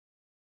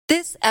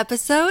This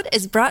episode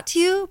is brought to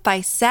you by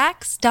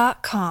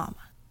Sax.com.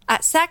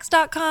 At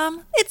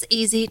Sax.com, it's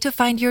easy to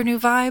find your new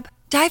vibe.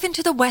 Dive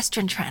into the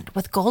Western trend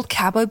with gold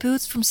cowboy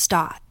boots from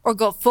Stott, or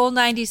go full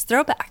 90s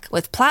throwback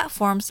with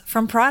platforms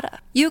from Prada.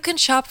 You can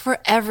shop for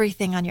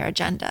everything on your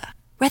agenda,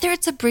 whether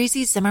it's a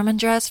breezy Zimmermann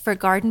dress for a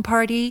garden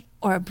party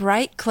or a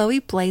bright Chloe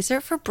blazer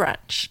for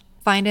brunch.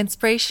 Find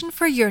inspiration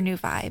for your new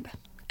vibe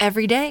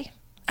every day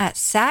at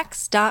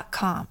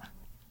Sax.com.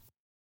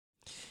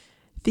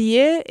 The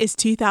year is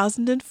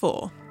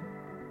 2004.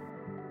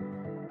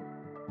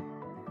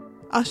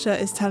 Usher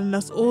is telling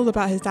us all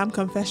about his damn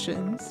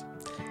confessions.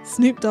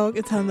 Snoop Dogg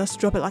is telling us to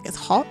drop it like it's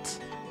hot.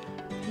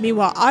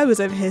 Meanwhile, I was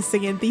over here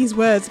singing these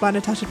words by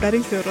Natasha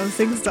Bedingfield on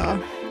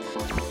SingStar.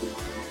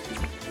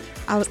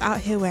 I was out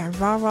here wearing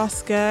rah-rah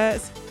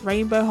skirts,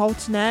 rainbow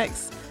halter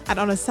necks, and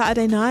on a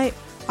Saturday night,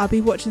 I'll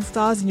be watching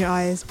stars in your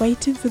eyes,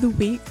 waiting for the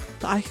week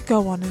that I could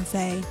go on and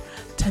say,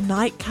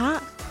 "Tonight,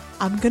 cat,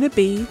 I'm gonna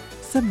be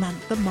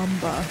Samantha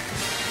Mumba."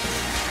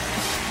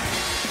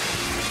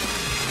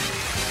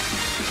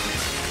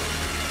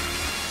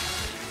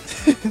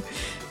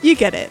 You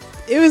get it.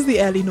 It was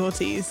the early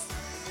noughties.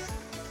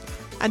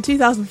 And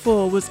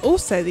 2004 was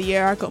also the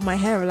year I got my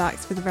hair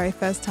relaxed for the very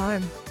first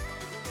time.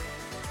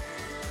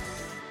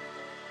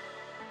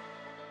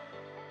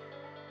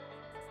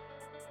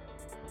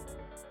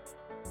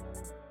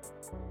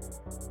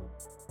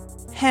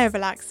 Hair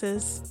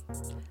relaxers.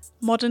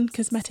 Modern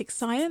cosmetic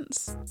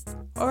science,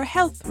 or a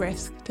health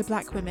risk to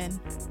black women?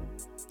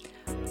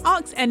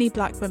 Ask any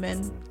black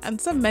women, and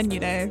some men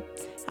you know,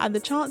 and the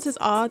chances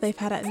are they've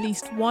had at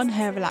least one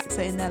hair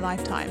relaxer in their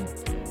lifetime.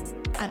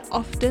 And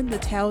often the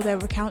tale they'll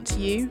recount to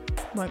you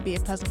won't be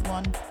a pleasant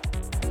one.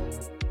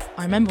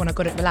 I remember when I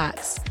got it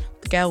relaxed,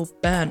 the girl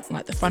burnt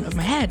like the front of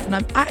my head, and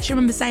I actually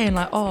remember saying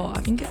like, "Oh, I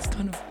think it's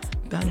kind of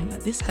burning,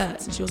 like this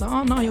hurts," and she was like,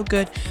 "Oh no, you're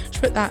good." She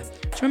put that,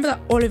 do you remember that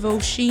olive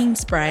oil sheen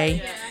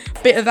spray?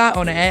 Bit of that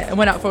on it and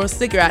went out for a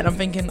cigarette, and I'm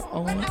thinking,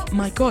 oh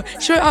my god,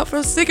 she went out for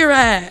a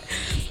cigarette.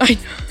 I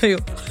know.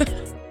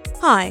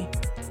 Hi,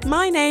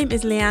 my name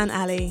is Leanne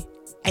Ali,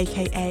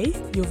 aka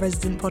your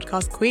resident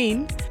podcast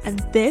queen, and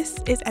this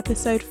is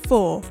episode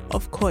 4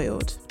 of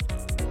Coiled.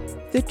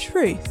 The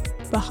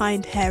truth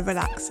behind hair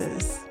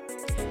relaxers.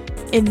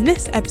 In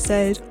this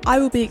episode, I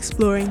will be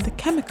exploring the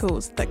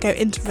chemicals that go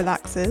into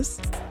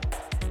relaxers,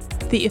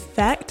 the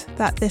effect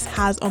that this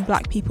has on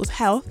black people's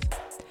health,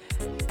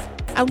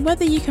 and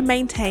whether you can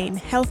maintain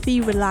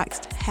healthy,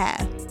 relaxed hair.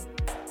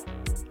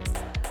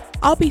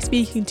 I'll be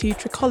speaking to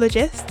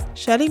trichologist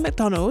Shirley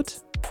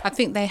McDonald. I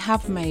think they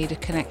have made a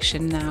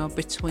connection now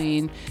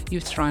between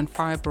uterine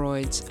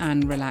fibroids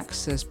and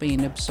relaxers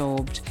being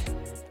absorbed.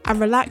 And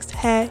relaxed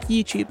hair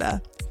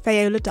YouTuber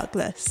Fayola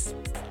Douglas.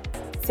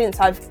 Since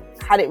I've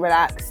had it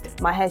relaxed,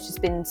 my hair's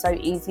just been so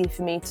easy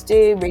for me to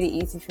do, really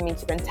easy for me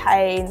to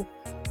maintain.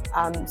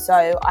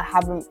 So I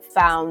haven't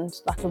found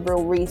like a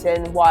real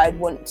reason why I'd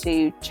want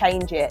to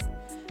change it.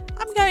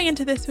 I'm going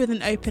into this with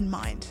an open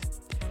mind.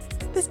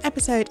 This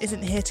episode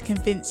isn't here to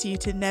convince you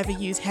to never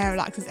use hair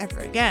relaxers ever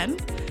again,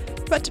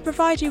 but to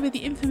provide you with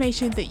the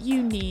information that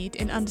you need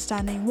in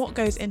understanding what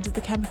goes into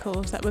the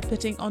chemicals that we're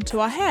putting onto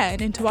our hair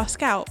and into our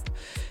scalp,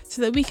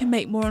 so that we can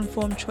make more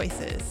informed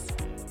choices.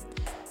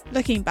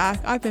 Looking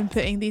back, I've been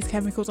putting these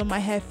chemicals on my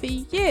hair for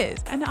years,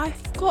 and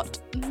I've got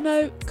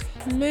no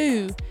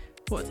clue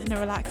what's in a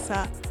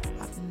relaxer.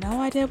 I've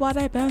no idea why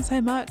they burn so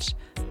much,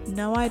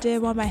 no idea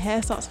why my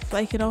hair starts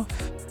flaking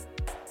off,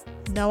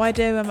 no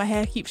idea when my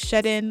hair keeps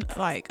shedding.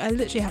 Like, I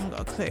literally haven't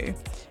got a clue.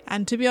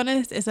 And to be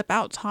honest, it's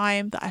about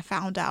time that I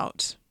found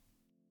out.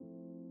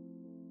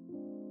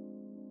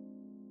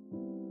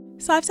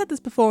 So I've said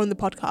this before on the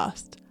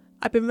podcast.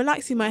 I've been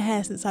relaxing my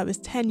hair since I was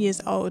 10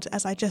 years old,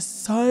 as I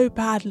just so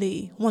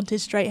badly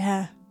wanted straight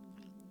hair.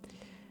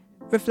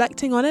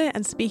 Reflecting on it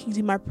and speaking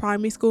to my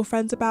primary school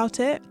friends about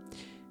it,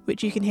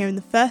 which you can hear in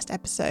the first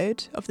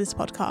episode of this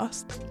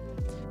podcast,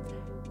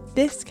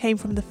 this came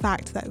from the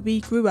fact that we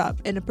grew up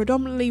in a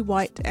predominantly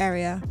white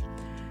area,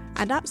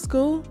 and at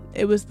school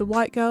it was the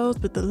white girls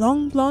with the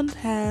long blonde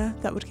hair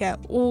that would get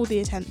all the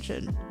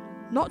attention,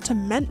 not to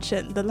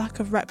mention the lack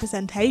of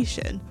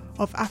representation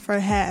of afro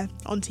hair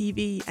on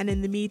TV and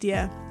in the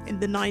media in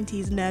the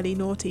 90s and early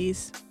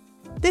noughties.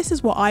 This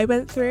is what I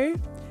went through,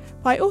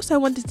 but I also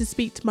wanted to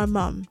speak to my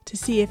mum to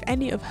see if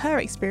any of her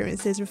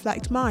experiences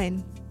reflect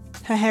mine.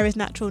 Her hair is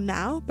natural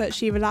now, but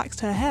she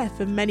relaxed her hair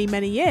for many,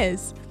 many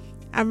years,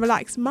 and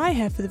relaxed my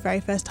hair for the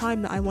very first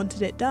time that I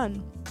wanted it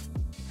done.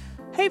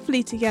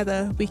 Hopefully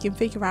together we can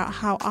figure out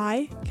how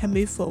I can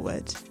move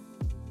forward.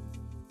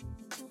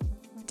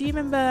 Do you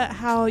remember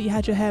how you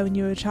had your hair when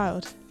you were a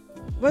child?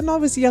 When I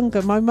was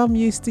younger, my mum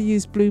used to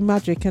use Blue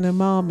Magic and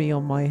Umami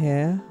on my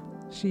hair.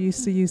 She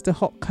used to use the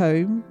hot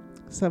comb,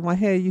 so my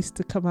hair used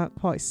to come out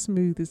quite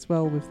smooth as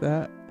well with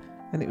that,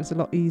 and it was a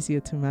lot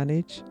easier to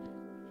manage.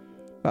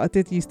 But I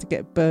did used to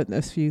get burnt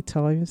a few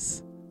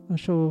times. I'm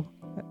sure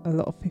a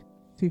lot of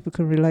people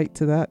can relate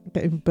to that,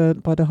 getting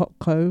burnt by the hot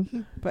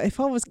comb. But if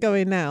I was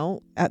going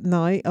out at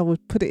night, I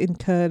would put it in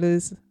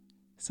curlers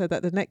so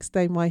that the next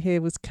day my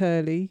hair was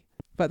curly,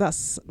 But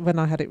that's when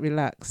I had it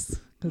relaxed,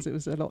 because it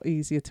was a lot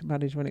easier to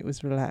manage when it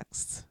was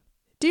relaxed.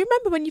 Do you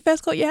remember when you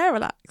first got your hair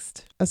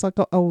relaxed? As I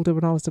got older,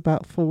 when I was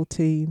about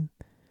 14,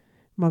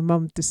 my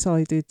mum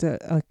decided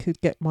that I could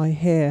get my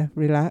hair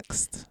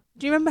relaxed.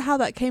 Do you remember how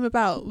that came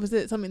about? Was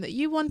it something that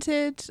you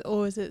wanted, or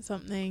was it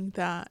something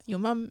that your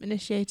mum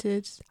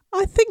initiated?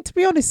 I think, to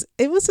be honest,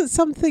 it wasn't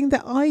something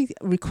that I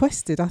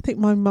requested. I think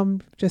my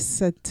mum just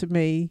said to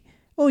me,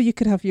 "Oh, you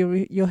could have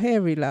your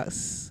hair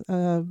relaxed."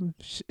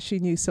 She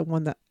knew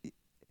someone that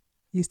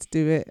used to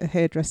do it, a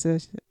hairdresser.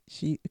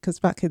 Because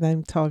back in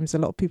them times, a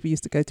lot of people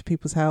used to go to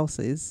people's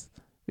houses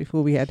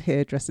before we had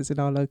hairdressers in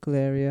our local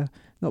area.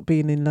 Not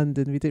being in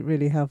London, we didn't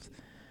really have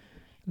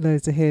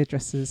loads of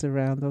hairdressers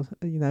around. Or,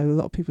 a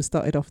lot of people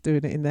started off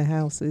doing it in their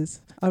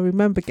houses. I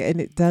remember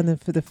getting it done,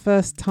 and for the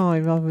first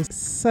time I was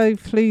so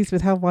pleased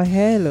with how my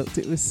hair looked.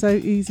 It was so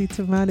easy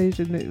to manage,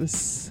 and it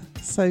was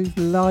so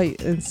light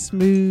and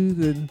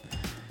smooth, and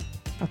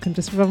I can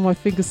just run my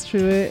fingers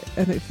through it,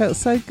 and it felt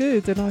so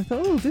good. And I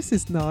thought, oh, this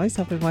is nice,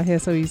 having my hair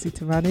so easy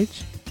to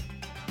manage.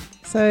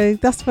 So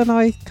that's when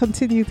I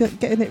continued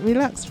getting it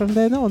relaxed from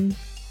then on.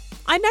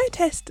 I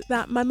noticed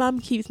that my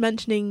mum keeps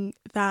mentioning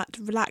that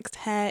relaxed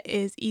hair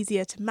is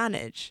easier to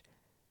manage.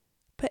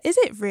 But is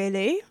it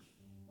really?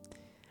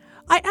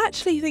 I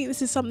actually think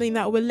this is something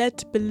that we're led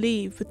to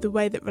believe with the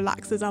way that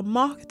relaxers are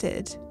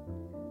marketed.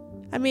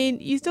 I mean,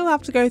 you still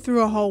have to go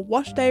through a whole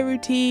wash day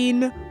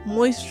routine,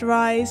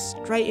 moisturise,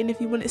 straighten if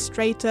you want it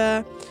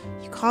straighter.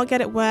 You can't get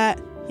it wet.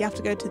 You have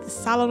to go to the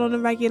salon on a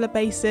regular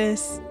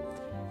basis.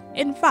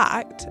 In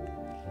fact,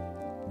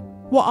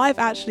 what I've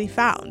actually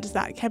found is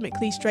that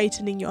chemically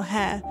straightening your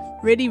hair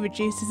really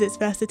reduces its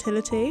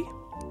versatility.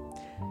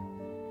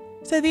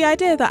 So the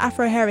idea that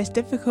afro hair is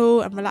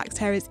difficult and relaxed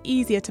hair is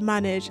easier to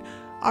manage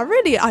are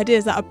really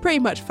ideas that are pretty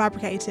much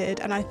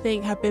fabricated, and I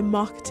think have been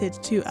marketed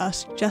to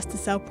us just to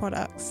sell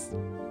products.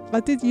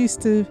 I did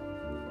used to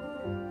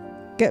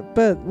get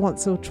burnt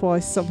once or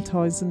twice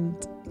sometimes, and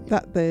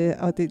that there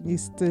I didn't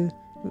used to,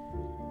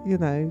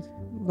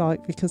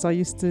 because I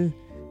used to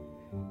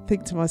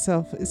think to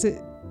myself, is it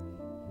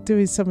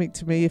doing something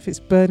to me if it's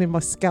burning my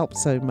scalp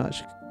so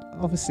much?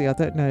 Obviously I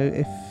don't know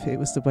if it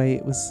was the way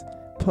it was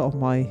put on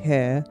my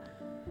hair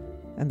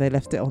and they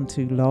left it on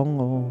too long,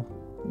 or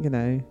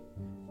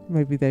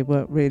maybe they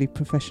weren't really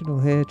professional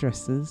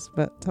hairdressers,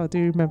 but I do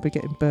remember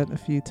getting burnt a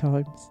few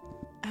times.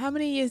 How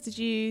many years did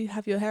you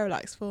have your hair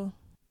relaxed for?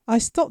 I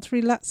stopped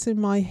relaxing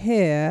my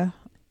hair.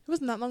 It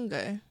wasn't that long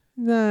ago.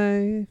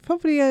 No,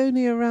 probably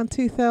only around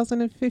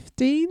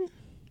 2015.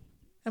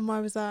 And why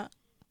was that?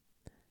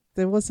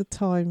 There was a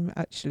time,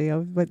 actually, I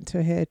went to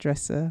a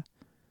hairdresser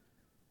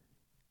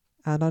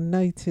and I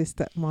noticed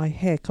that my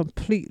hair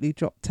completely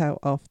dropped out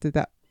after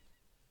that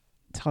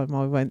time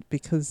I went,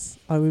 because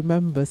I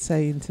remember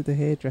saying to the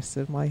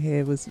hairdresser my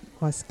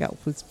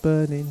scalp was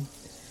burning,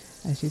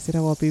 and she said,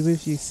 "Oh, I'll be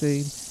with you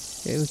soon."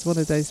 It was one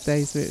of those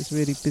days where it was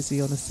really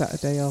busy on a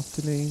Saturday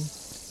afternoon,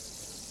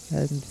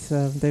 and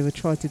they were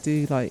trying to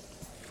do like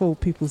 4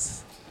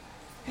 people's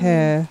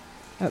hair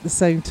at the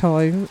same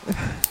time.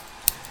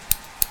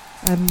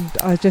 And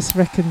I just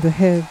reckon the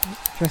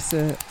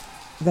hairdresser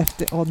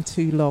left it on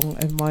too long,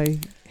 and my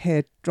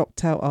hair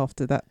dropped out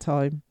after that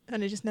time.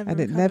 And it just never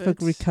recovered. It never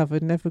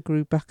recovered, never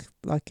grew back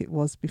like it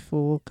was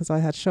before, because I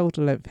had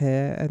shoulder length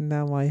hair and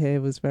now my hair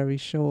was very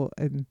short,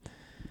 and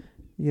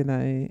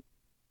I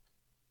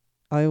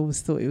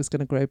always thought it was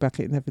going to grow back.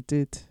 It never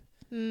did.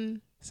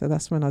 So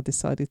that's when I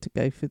decided to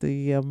go for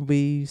the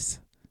weaves,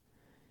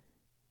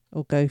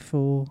 or go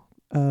for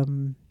a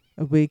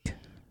wig.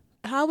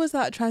 How was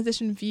that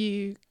transition for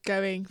you,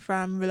 going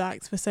from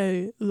relaxed for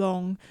so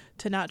long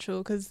to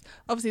natural? Because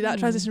obviously that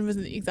transition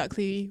wasn't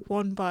exactly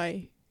one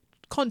by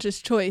conscious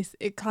choice.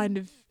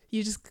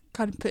 You just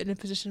kind of put in a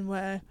position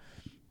where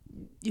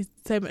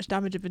so much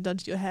damage had been done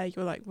to your hair.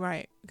 You're like,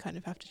 right, we kind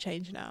of have to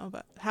change now.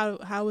 But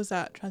how was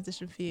that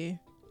transition for you?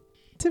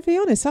 To be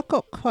honest, I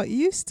got quite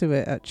used to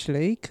it,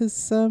 actually,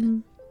 because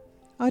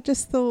I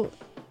just thought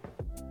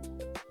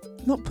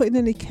not putting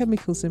any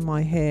chemicals in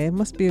my hair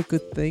must be a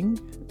good thing.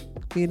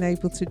 Being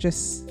able to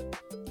just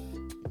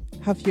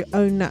have your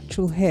own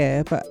natural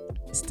hair, but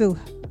still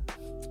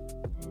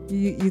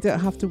you don't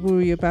have to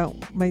worry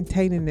about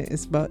maintaining it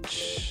as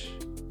much.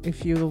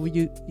 If you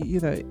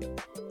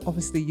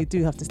obviously you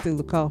do have to still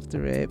look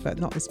after it, but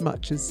not as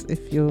much as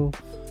if you're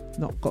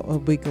not got a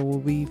wig or a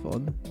weave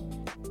on.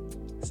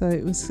 So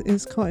it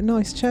was quite a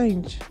nice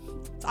change.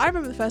 I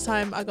remember the first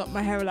time I got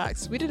my hair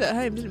relaxed. We did it at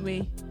home, didn't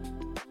we?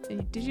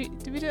 Did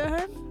we do it at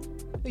home?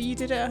 Or you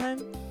did it at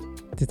home?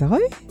 Did I?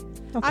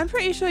 I'm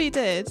pretty sure you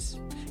did,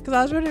 because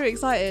I was really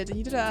excited, and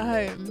you did it at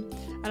home.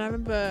 And I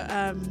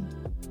remember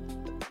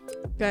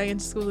going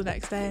into school the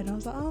next day, and I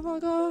was like, "Oh my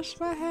gosh,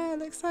 my hair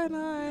looks so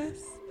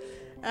nice."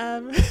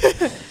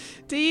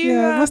 Do you?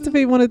 Yeah, it must have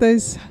been one of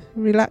those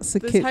relaxer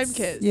kits. Home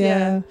kits.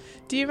 Yeah.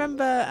 Do you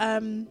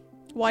remember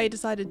why you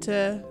decided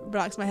to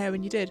relax my hair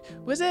when you did?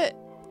 Was it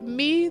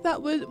me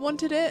that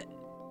wanted it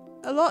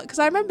a lot? Because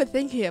I remember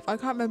thinking I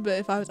can't remember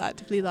if I was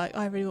actively like,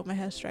 "I really want my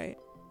hair straight."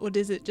 or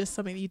is it just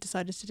something that you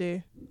decided to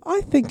do?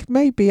 I think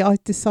maybe I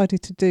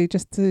decided to do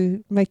just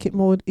to make it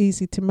more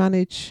easy to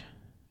manage.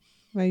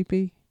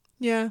 Maybe.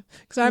 Yeah,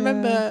 because I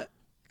remember...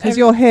 Because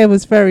your hair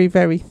was very,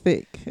 very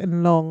thick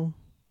and long.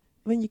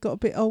 When you got a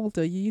bit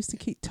older, you used to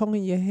keep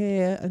tonguing your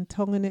hair and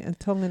tonguing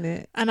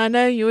it. And I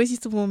know you always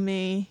used to warn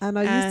me. And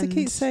I used to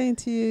keep saying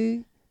to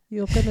you,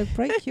 you're going to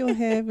break your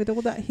hair with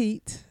all that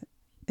heat.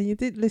 And you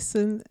didn't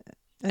listen.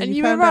 And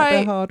you found out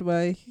the hard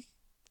way.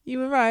 You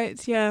were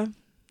right, yeah.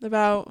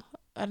 About,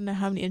 I don't know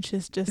how many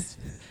inches just...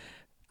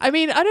 I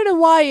mean, I don't know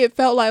why it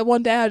felt like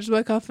one day I just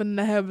woke up and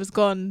the hair was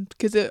gone.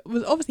 Because it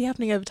was obviously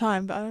happening over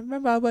time. But I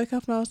remember I woke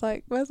up and I was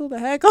like, where's all the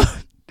hair gone?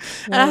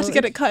 And I had to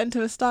get it cut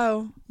into a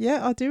style.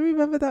 Yeah, I do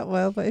remember that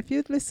well. But if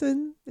you'd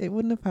listened, it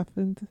wouldn't have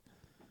happened.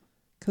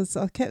 Because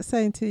I kept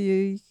saying to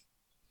you,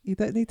 you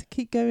don't need to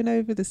keep going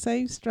over the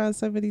same strand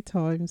so many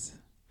times.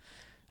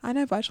 I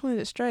know, but I just wanted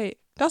it straight.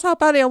 That's how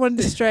badly I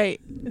wanted it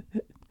straight.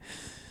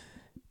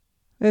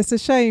 It's a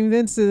shame,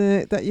 isn't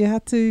it, that you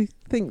had to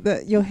think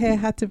that your hair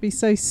had to be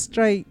so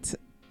straight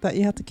that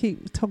you had to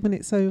keep topping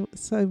it so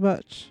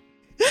much.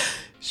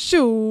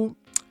 Sure.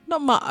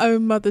 Not my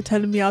own mother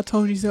telling me I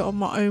told you so on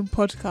my own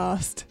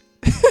podcast.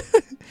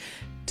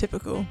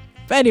 Typical.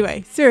 But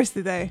anyway,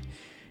 seriously though,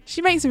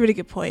 she makes a really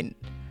good point.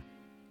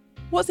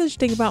 What's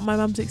interesting about my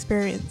mum's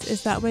experience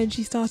is that when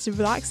she started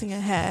relaxing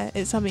her hair,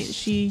 it's something that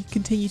she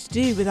continued to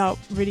do without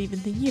really even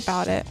thinking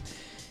about it.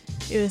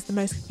 It was the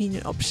most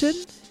convenient option.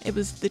 It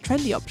was the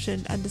trendy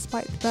option, and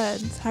despite the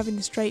burns, having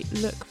the straight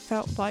look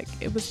felt like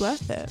it was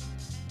worth it.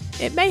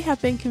 It may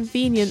have been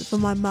convenient for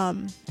my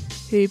mum,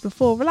 who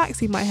before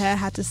relaxing my hair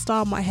had to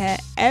style my hair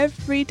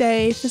every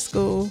day for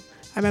school.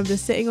 I remember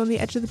sitting on the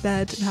edge of the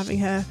bed and having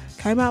her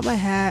comb out my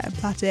hair and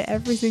plait it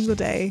every single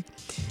day,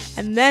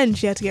 and then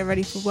she had to get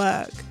ready for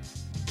work.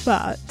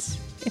 But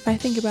if I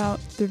think about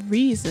the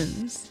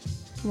reasons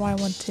why I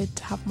wanted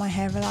to have my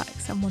hair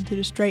relaxed and wanted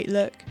a straight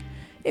look,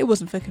 it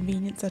wasn't for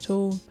convenience at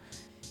all.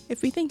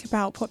 If we think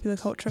about popular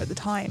culture at the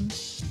time,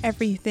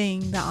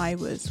 everything that I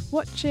was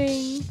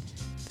watching,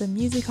 the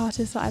music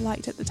artists that I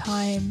liked at the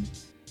time,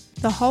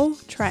 the whole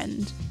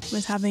trend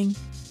was having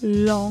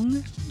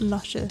long,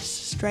 luscious,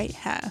 straight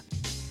hair.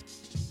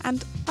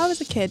 And I was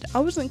a kid, I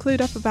wasn't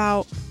clued up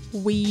about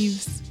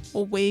weaves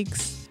or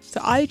wigs, so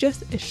I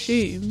just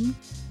assumed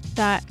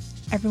that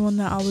everyone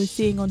that I was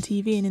seeing on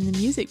TV and in the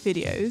music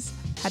videos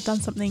had done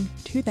something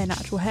to their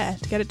natural hair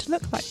to get it to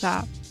look like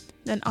that.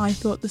 And I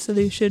thought the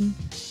solution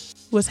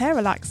was hair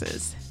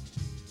relaxers.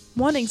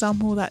 One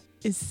example that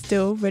is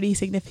still really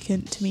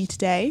significant to me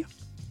today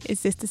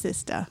is Sister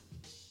Sister.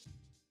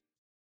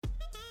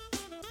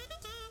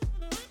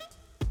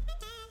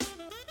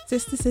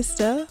 Sister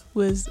Sister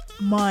was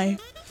my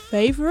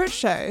favourite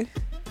show.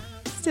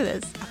 Still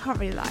is, I can't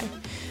really lie.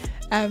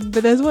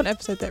 But there's one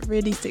episode that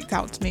really sticks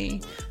out to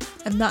me,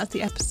 and that's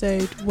the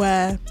episode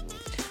where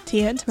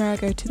Tia and Tamara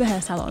go to the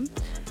hair salon,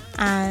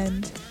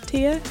 and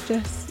Tia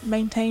just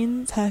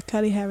maintains her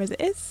curly hair as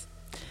it is,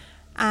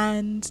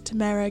 and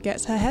Tamara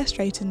gets her hair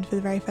straightened for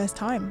the very first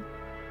time.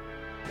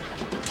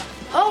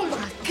 Oh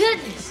my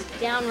goodness!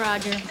 Down,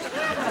 Roger.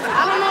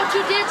 I don't know what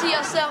you did to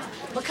yourself,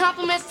 but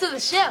compliments to the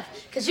chef,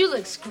 because you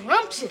look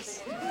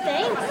scrumptious.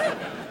 Thanks.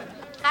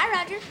 Hi,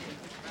 Roger.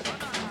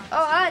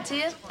 Oh, hi,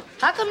 Tia.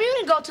 How come you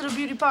didn't go to the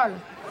beauty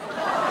parlor?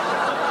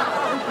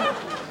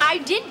 I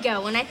did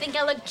go, and I think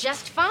I look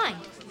just fine.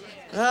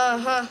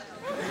 Uh-huh.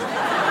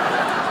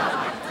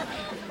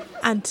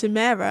 And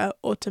Tamara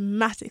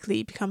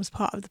automatically becomes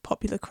part of the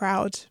popular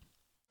crowd.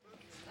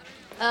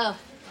 Oh,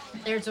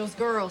 there's those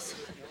girls.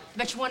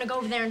 Bet you want to go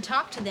over there and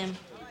talk to them.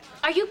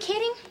 Are you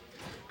kidding?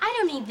 I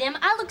don't need them.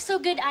 I look so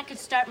good I could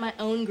start my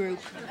own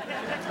group.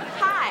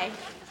 Hi.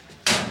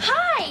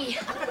 Hi!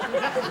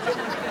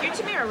 You're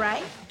Tamara,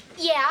 right?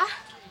 Yeah.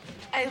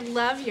 I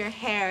love your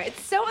hair.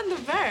 It's so on the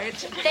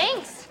verge.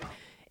 Thanks.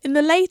 In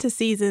the later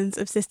seasons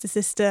of Sister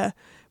Sister,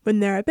 when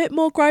they're a bit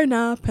more grown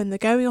up and they're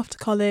going off to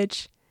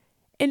college,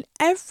 in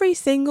every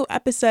single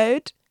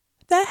episode,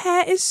 their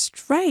hair is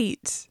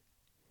straight.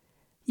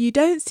 You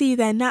don't see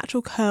their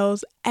natural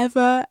curls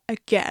ever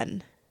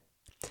again.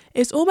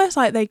 It's almost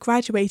like they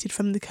graduated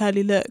from the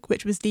curly look,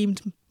 which was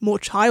deemed more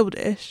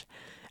childish,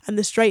 and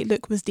the straight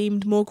look was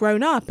deemed more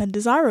grown up and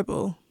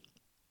desirable.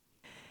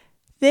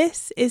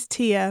 This is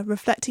Tia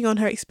reflecting on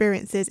her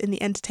experiences in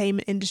the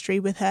entertainment industry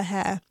with her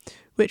hair,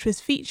 which was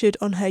featured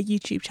on her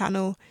YouTube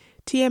channel,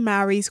 Tia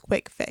Mowry's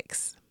Quick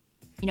Fix.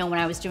 You know, when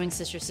I was doing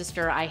Sister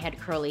Sister, I had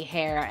curly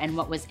hair, and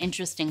what was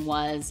interesting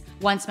was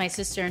once my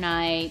sister and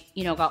I,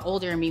 got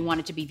older and we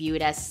wanted to be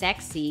viewed as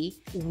sexy,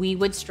 we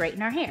would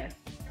straighten our hair.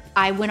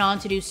 I went on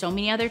to do so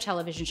many other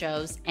television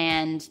shows,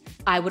 and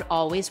I would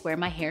always wear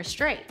my hair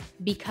straight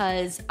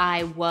because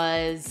I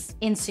was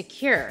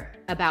insecure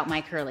about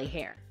my curly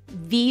hair.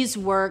 These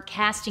were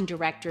casting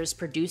directors,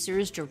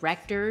 producers,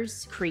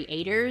 directors,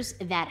 creators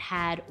that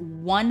had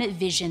one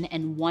vision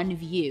and one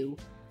view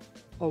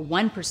or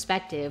one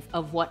perspective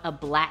of what a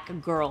black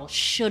girl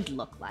should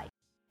look like.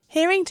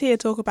 Hearing Tia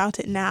talk about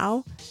it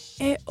now,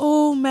 it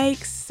all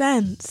makes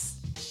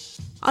sense.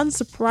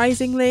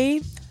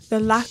 Unsurprisingly, The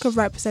lack of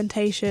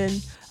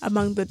representation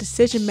among the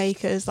decision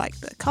makers, like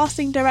the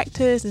casting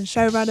directors and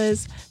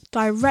showrunners,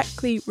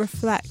 directly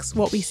reflects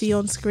what we see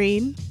on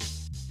screen.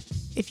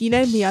 If you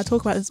know me, I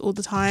talk about this all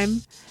the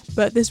time,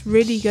 but this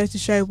really goes to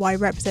show why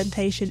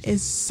representation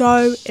is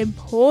so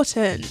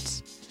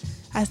important,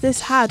 as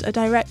this had a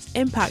direct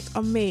impact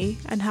on me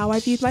and how I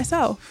viewed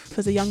myself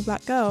as a young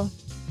black girl.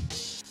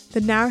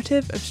 The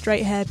narrative of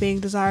straight hair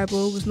being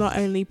desirable was not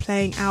only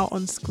playing out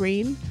on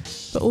screen,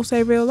 but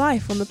also real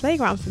life on the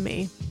playground for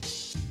me.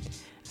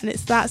 And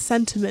it's that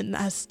sentiment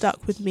that has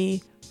stuck with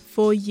me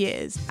for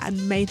years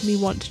and made me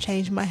want to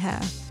change my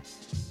hair.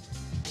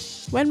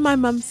 When my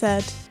mum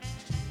said,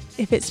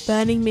 "If it's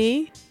burning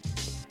me,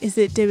 is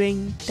it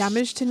doing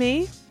damage to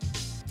me?"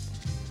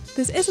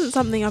 This isn't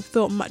something I've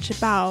thought much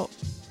about,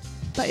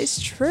 but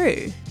it's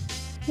true.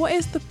 What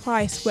is the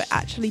price we're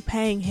actually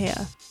paying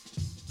here?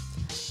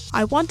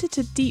 I wanted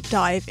to deep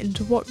dive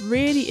into what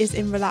really is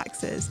in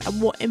relaxers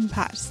and what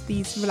impacts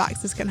these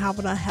relaxers can have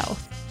on our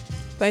health,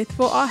 both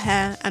for our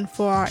hair and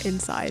for our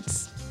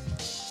insides.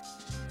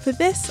 For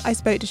this, I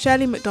spoke to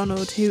Shirley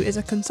McDonald, who is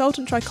a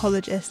consultant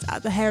trichologist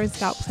at the Hair and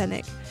Scalp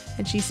Clinic,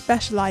 and she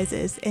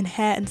specialises in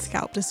hair and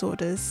scalp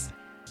disorders.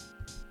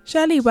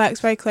 Shirley works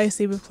very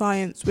closely with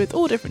clients with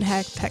all different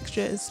hair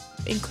textures,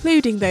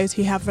 including those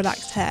who have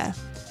relaxed hair,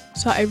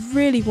 so I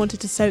really wanted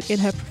to soak in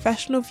her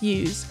professional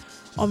views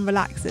on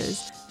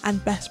relaxers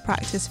and best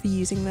practice for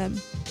using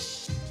them.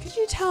 Could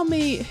you tell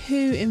me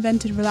who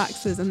invented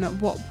relaxers and at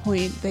what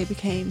point they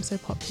became so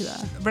popular?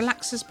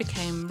 Relaxers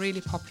became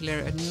really popular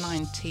in the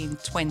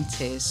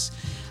 1920s.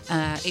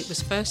 It was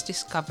first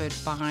discovered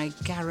by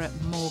Garrett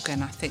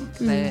Morgan, I think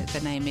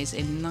the name is,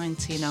 in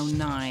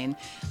 1909,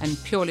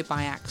 and purely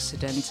by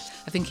accident.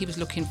 I think he was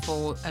looking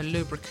for a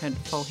lubricant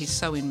for his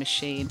sewing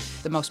machine.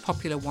 The most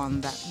popular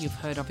one that you've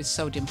heard of is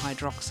sodium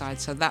hydroxide,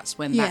 so that's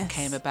when that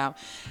came about.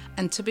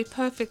 And to be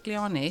perfectly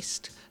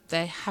honest,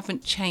 they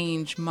haven't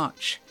changed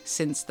much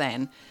since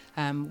then.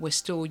 We're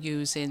still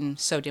using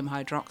sodium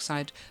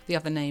hydroxide. The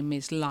other name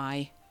is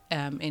lye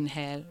in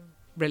hair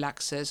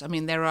relaxers. I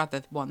mean, there are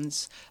other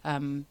ones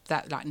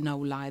that, like no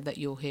lye, that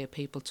you'll hear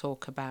people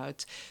talk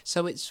about.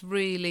 So it's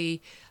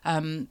really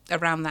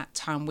around that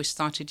time we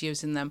started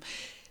using them.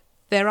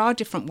 There are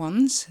different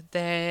ones.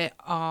 There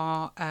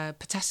are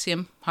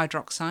potassium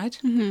hydroxide,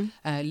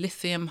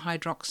 lithium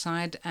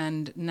hydroxide,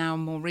 and now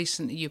more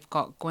recently you've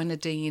got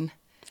guanidine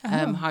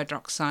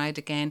hydroxide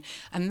again,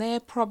 and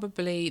they're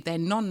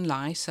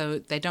non-lye, so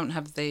they don't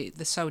have the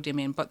sodium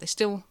in, but they're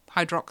still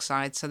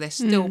hydroxide, so they're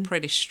still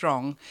pretty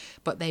strong,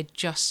 but they're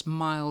just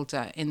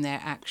milder in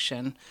their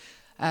action.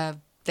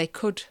 They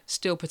could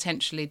still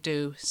potentially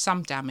do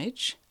some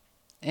damage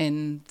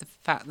in the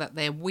fact that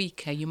they're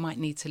weaker. You might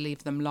need to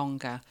leave them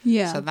longer,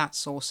 so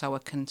that's also a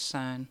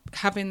concern.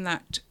 Having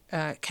that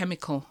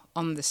chemical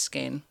on the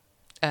skin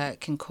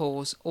can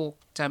cause all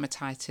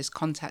dermatitis,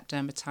 contact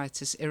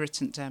dermatitis,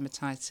 irritant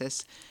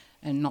dermatitis,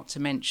 and not to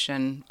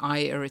mention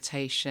eye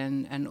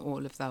irritation and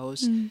all of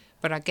those.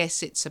 But I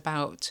guess it's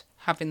about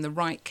having the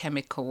right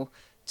chemical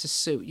to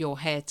suit your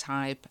hair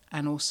type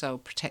and also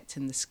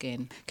protecting the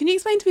skin. Can you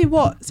explain to me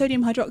what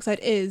sodium hydroxide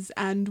is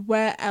and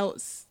where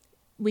else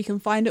we can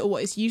find it, or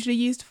what it's usually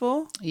used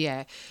for?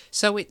 Yeah,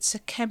 so it's a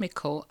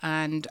chemical,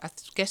 and I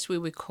guess we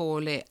would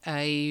call it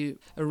a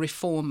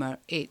reformer.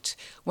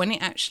 When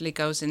it actually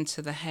goes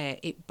into the hair,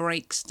 it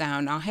breaks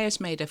down. Our hair is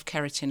made of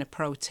keratin, a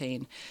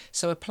protein,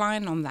 so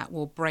applying on that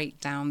will break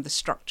down the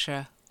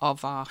structure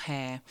of our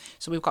hair.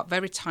 So we've got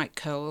very tight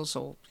curls,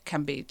 or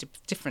can be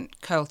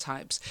different curl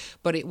types,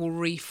 but it will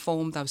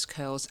reform those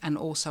curls and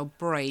also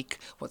break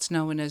what's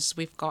known as,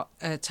 we've got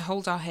to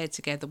hold our hair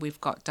together, we've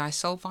got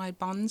disulfide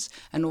bonds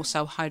and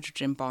also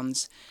hydrogen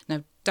bonds.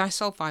 Now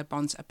disulfide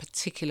bonds are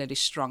particularly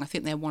strong. I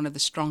think they're one of the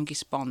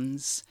strongest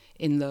bonds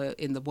in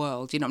the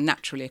world,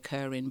 naturally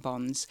occurring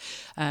bonds.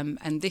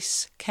 And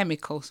this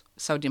chemical,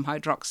 sodium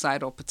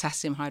hydroxide or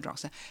potassium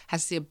hydroxide,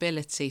 has the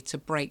ability to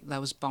break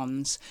those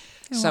bonds.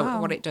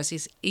 What it does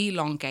is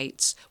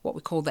elongates what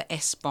we call the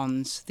S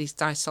bonds, these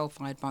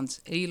disulfide bonds,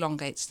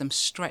 elongates them,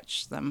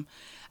 stretch them,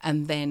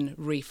 and then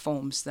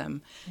reforms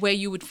them. Where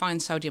you would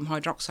find sodium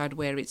hydroxide,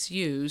 where it's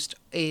used,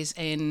 is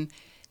in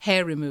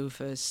hair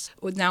removers.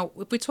 Now,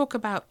 if we talk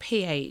about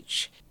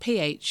pH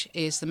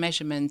is the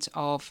measurement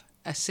of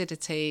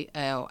acidity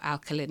or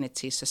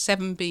alkalinity, so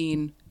 7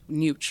 being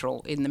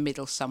neutral in the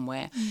middle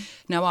somewhere.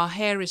 Now, our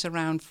hair is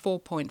around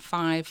 4.5,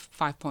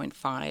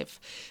 5.5.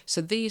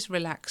 So these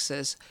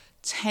relaxers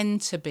tend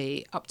to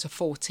be up to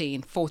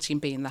 14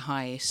 being the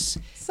highest.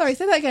 Sorry,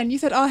 say that again. You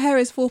said our hair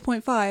is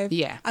 4.5.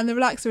 Yeah. And the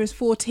relaxer is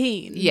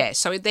 14. Yeah,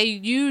 so they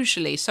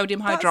usually,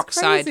 sodium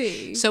hydroxide. That's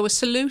crazy. So a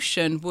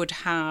solution would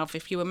have,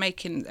 if you were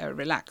making a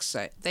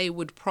relaxer, they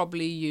would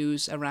probably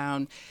use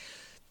around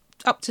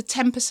up to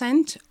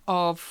 10%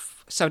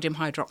 of sodium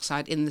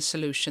hydroxide in the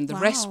solution. The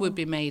rest would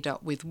be made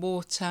up with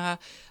water,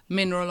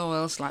 mineral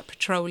oils like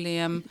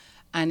petroleum,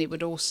 and it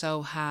would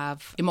also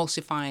have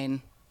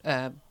emulsifying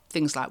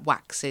things like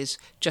waxes,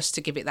 just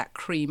to give it that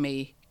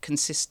creamy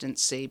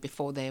consistency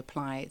before they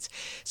apply it.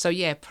 So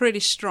yeah, pretty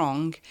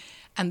strong.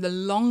 And the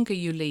longer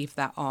you leave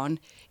that on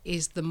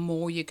is the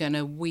more you're going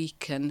to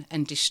weaken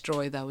and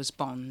destroy those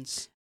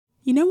bonds.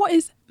 You know what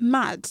is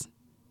mad?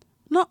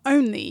 Not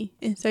only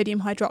is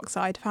sodium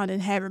hydroxide found in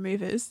hair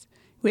removers,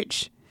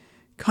 which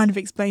kind of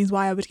explains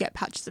why I would get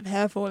patches of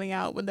hair falling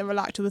out when the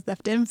relaxer was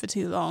left in for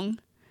too long,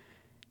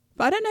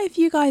 but I don't know if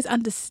you guys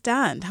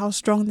understand how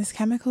strong this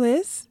chemical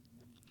is.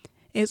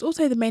 It's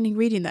also the main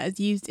ingredient that is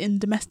used in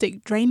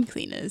domestic drain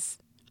cleaners.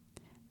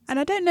 And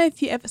I don't know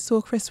if you ever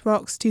saw Chris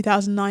Rock's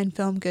 2009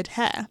 film Good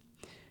Hair,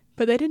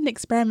 but they did an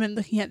experiment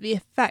looking at the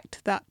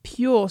effect that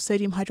pure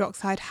sodium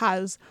hydroxide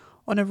has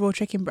on a raw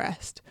chicken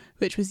breast,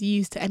 which was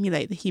used to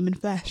emulate the human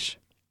flesh.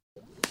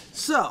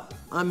 So,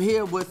 I'm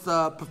here with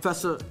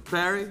Professor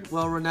Barry,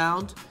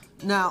 well-renowned.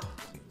 Now,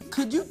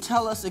 could you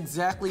tell us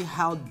exactly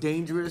how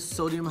dangerous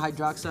sodium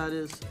hydroxide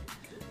is?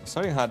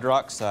 Sodium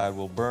hydroxide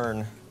will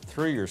burn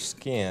through your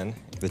skin.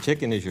 The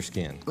chicken is your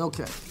skin.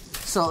 Okay,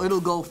 so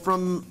it'll go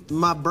from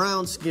my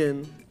brown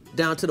skin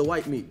down to the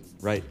white meat.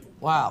 Right.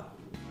 Wow.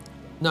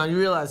 Now, you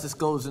realize this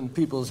goes in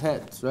people's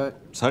heads, right?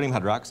 Sodium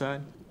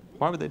hydroxide?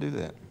 Why would they do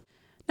that?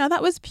 Now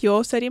that was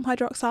pure sodium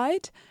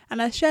hydroxide, and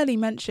as Shirley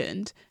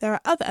mentioned, there are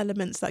other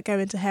elements that go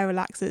into hair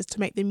relaxers to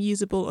make them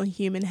usable on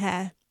human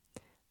hair.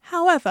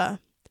 However,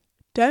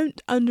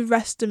 don't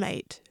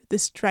underestimate the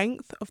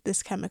strength of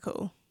this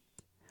chemical.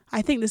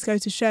 I think this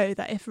goes to show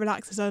that if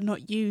relaxers are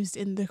not used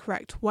in the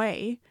correct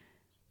way,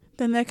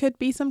 then there could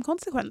be some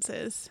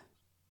consequences.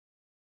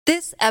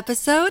 This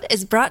episode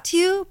is brought to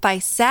you by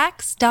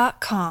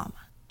Sax.com.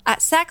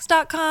 At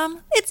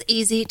Sax.com, it's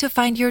easy to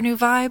find your new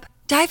vibe.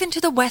 Dive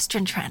into the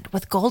Western trend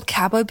with gold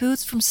cowboy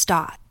boots from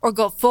Stott, or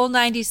go full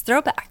 90s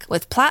throwback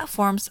with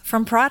platforms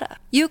from Prada.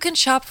 You can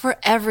shop for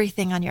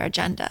everything on your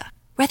agenda,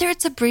 whether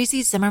it's a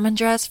breezy Zimmermann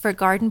dress for a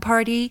garden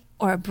party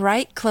or a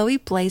bright Chloe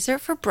blazer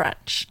for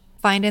brunch.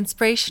 Find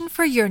inspiration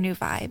for your new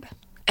vibe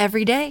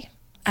every day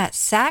at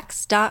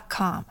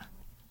Sax.com.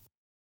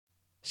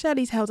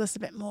 Shirley tells us a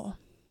bit more.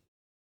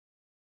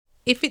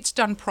 If it's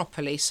done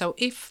properly, so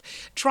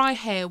if dry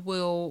hair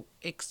will,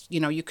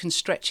 you can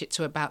stretch it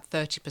to about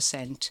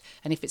 30%,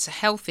 and if it's a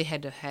healthy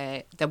head of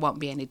hair, there won't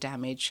be any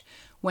damage.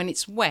 When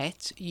it's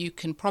wet, you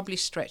can probably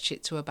stretch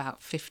it to about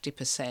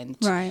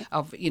 50% right.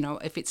 of,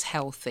 if it's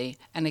healthy,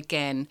 and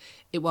again,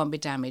 it won't be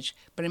damaged.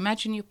 But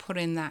imagine you put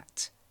in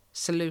that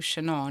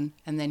solution on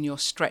and then you're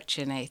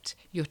stretching it,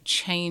 you're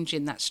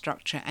changing that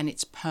structure and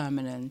it's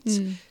permanent.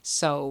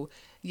 So,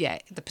 yeah,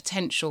 the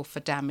potential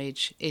for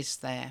damage is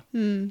there.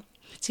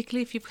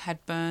 Particularly if you've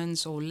had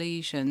burns or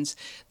lesions,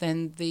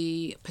 then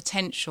the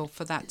potential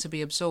for that to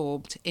be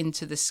absorbed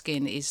into the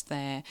skin is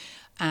there.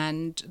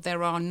 And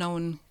there are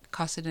known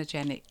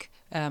carcinogenic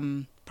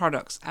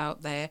products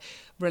out there,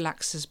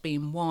 relaxers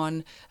being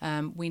one.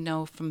 We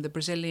know from the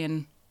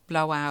Brazilian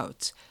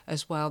blowout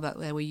as well that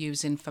they were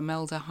using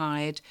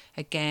formaldehyde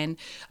again.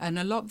 And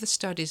a lot of the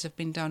studies have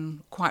been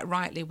done quite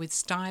rightly with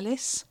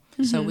stylists,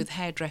 so with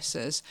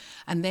hairdressers,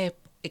 and they're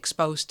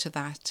exposed to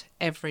that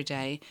every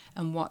day,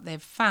 and what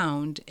they've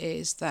found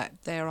is that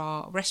there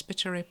are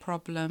respiratory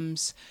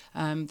problems.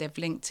 They've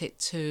linked it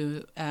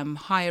to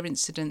higher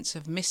incidence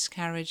of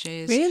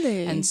miscarriages,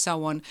 really? And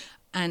so on.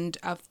 And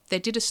they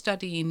did a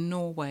study in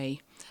Norway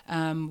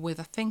with,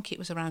 I think it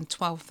was around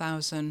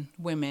 12,000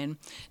 women.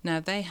 Now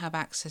they have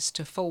access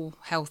to full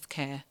health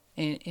care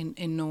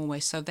in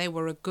Norway, so they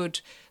were a good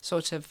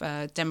sort of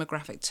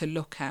demographic to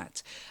look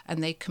at,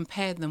 and they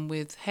compared them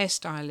with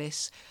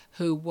hairstylists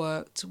who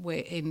worked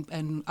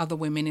and other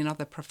women in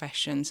other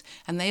professions,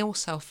 and they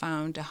also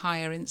found a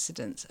higher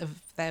incidence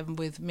of them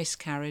with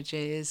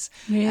miscarriages,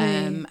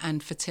 really?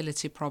 And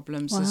fertility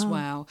problems as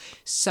well.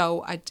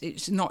 So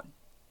it's not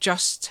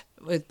just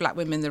with black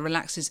women, the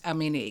relaxers, I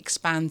mean, it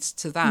expands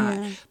to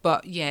that.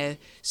 But yeah,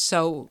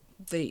 so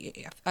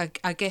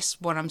I guess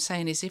what I'm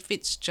saying is if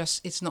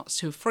it's not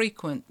too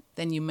frequent,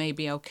 then you may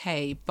be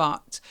okay.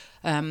 But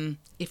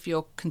if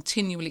you're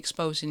continually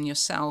exposing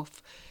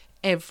yourself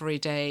every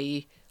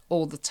day,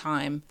 all the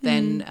time,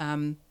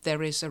 then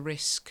there is a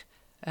risk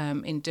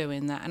in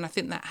doing that. And I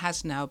think that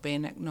has now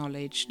been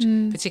acknowledged,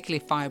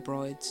 particularly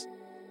fibroids.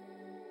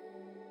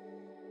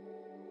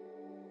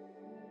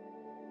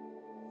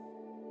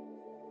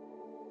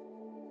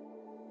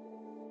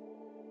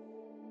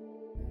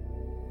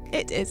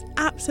 It is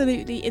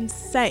absolutely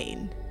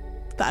insane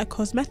that a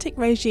cosmetic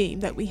regime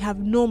that we have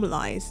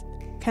normalised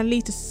can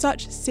lead to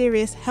such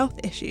serious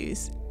health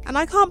issues. And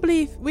I can't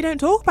believe we don't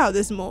talk about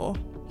this more.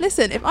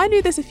 Listen, if I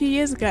knew this a few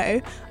years ago,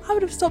 I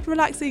would have stopped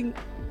relaxing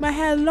my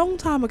hair a long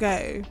time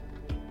ago.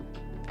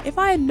 If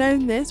I had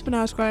known this when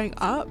I was growing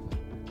up,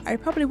 I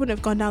probably wouldn't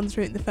have gone down this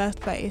route in the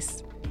first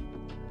place.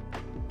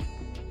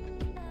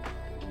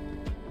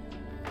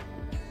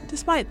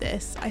 Despite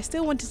this, I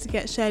still wanted to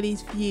get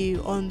Shirley's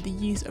view on the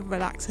use of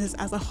relaxers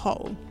as a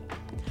whole.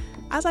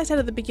 As I said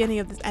at the beginning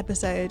of this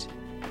episode,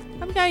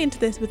 I'm going into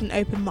this with an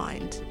open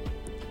mind.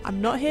 I'm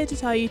not here to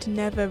tell you to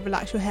never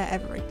relax your hair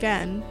ever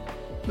again,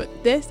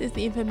 but this is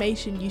the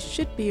information you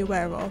should be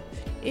aware of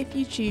if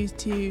you choose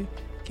to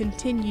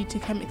continue to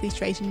chemically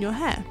straighten your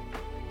hair.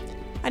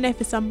 I know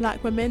for some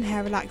black women,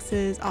 hair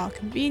relaxers are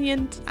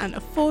convenient and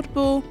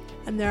affordable,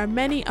 and there are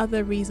many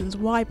other reasons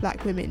why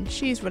black women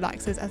choose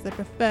relaxers as their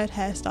preferred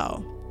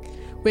hairstyle,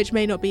 which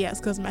may not be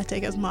as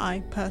cosmetic as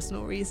my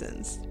personal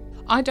reasons.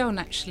 I don't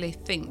actually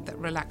think that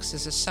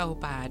relaxers are so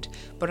bad,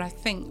 but I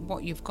think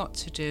what you've got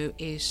to do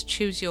is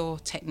choose your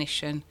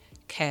technician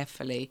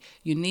carefully.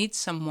 You need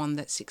someone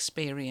that's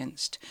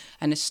experienced,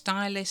 and a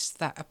stylist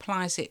that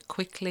applies it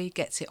quickly,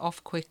 gets it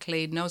off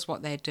quickly, knows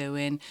what they're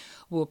doing,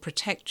 will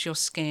protect your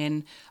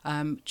skin.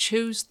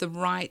 Choose the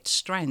right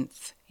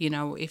strength. You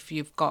know, if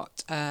you've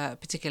got a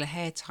particular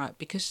hair type,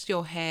 because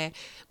your hair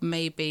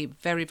may be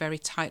very, very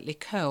tightly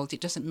curled, it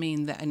doesn't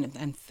mean that,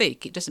 and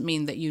thick, it doesn't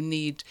mean that you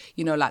need,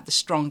 you know, like the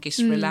strongest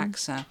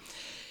relaxer.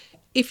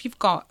 If you've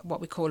got what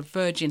we call a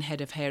virgin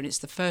head of hair and it's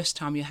the first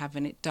time you're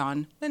having it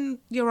done, then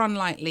you're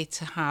unlikely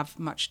to have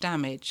much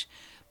damage.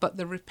 But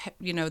the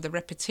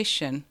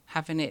repetition,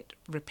 having it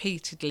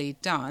repeatedly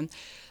done,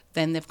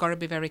 then they've got to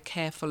be very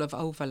careful of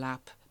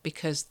overlap,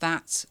 because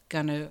that's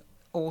going to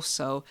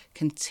also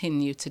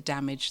continue to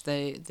damage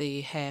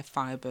the hair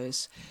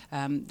fibres.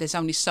 There's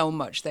only so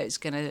much that it's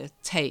going to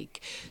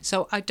take.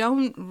 So I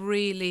don't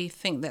really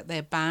think that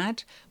they're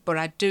bad, but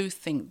I do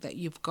think that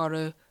you've got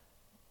to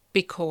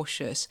be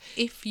cautious.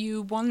 If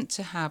you want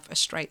to have a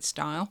straight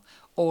style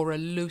or a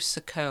looser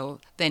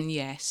curl, then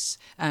yes,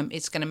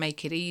 it's going to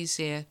make it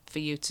easier for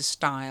you to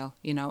style,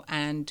 you know,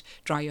 and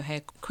dry your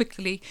hair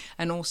quickly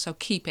and also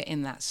keep it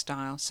in that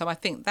style. So I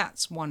think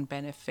that's one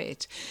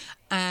benefit.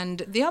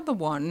 And the other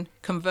one,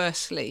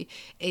 conversely,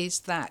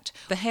 is that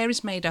the hair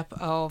is made up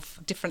of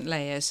different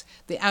layers,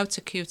 the outer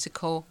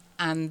cuticle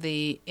and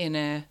the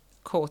inner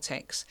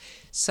cortex.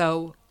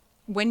 So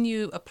when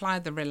you apply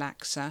the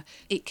relaxer,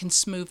 it can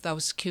smooth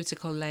those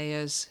cuticle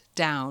layers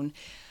down.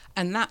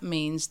 And that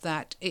means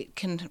that it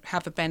can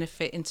have a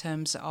benefit in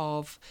terms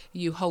of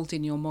you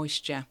holding your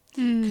moisture.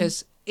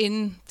 Because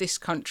in this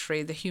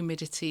country, the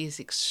humidity is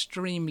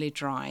extremely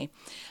dry.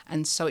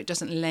 And so it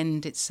doesn't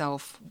lend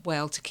itself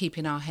well to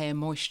keeping our hair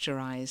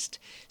moisturised.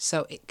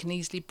 So it can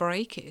easily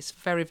break. It's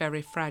very,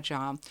 very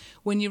fragile.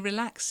 When you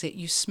relax it,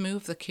 you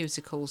smooth the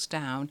cuticles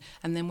down.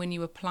 And then when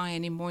you apply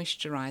any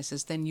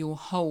moisturisers, then you'll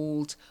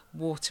hold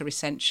water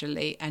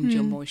essentially and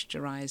your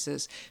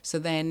moisturisers. So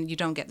then you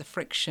don't get the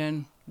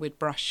friction with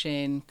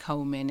brushing,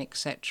 combing,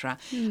 etc.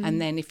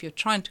 And then if you're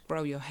trying to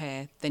grow your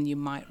hair, then you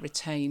might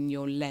retain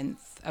your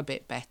length a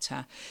bit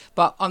better.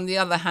 But on the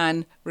other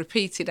hand,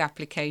 repeated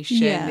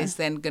application is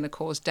then going to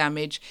cause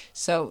damage.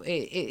 So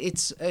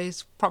it's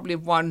probably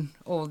one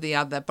or the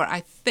other. But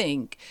I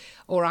think,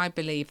 or I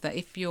believe, that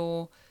if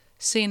you're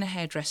seeing a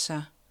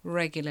hairdresser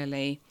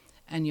regularly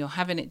and you're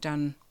having it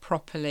done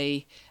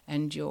properly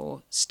and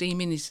your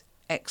steaming is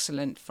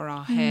excellent for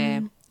our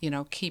hair, you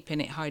know,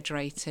 keeping it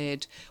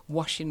hydrated,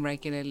 washing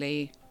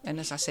regularly, and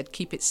as I said,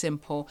 keep it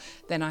simple,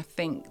 then I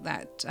think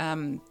that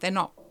they're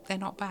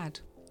not bad.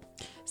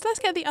 So let's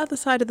get the other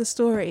side of the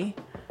story.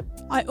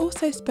 I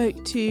also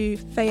spoke to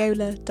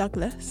Fayola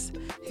Douglas,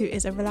 who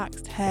is a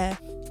relaxed hair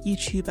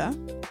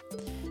YouTuber,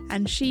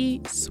 and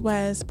she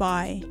swears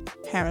by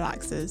hair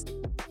relaxers.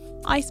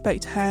 I spoke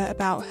to her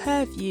about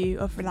her view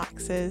of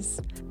relaxers,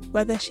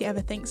 whether she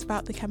ever thinks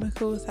about the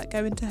chemicals that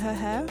go into her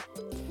hair,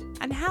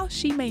 and how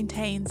she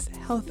maintains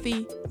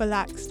healthy,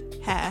 relaxed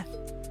hair.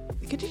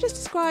 Could you just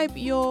describe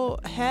your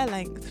hair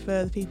length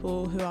for the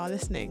people who are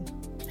listening?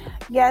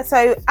 Yeah,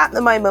 so at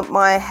the moment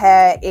my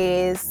hair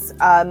is,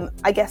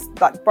 I guess,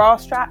 like bra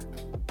strap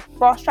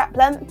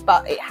length,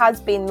 but it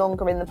has been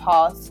longer in the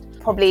past.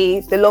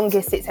 Probably the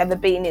longest it's ever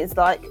been is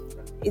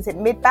it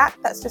mid-back?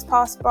 That's just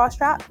past bra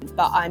strap,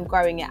 but I'm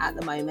growing it at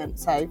the moment,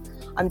 so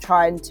I'm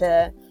trying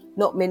to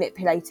not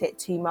manipulate it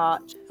too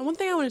much. And one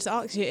thing I wanted to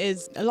ask you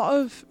is, a lot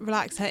of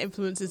relaxed hair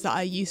influencers that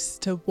I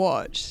used to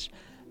watch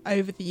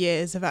over the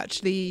years have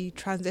actually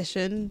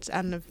transitioned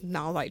and have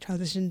now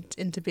transitioned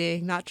into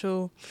being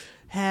natural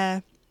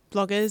hair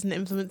bloggers and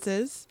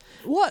influencers.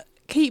 What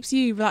keeps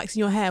you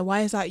relaxing your hair?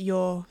 Why is that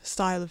your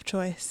style of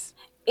choice?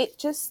 It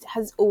just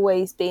has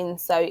always been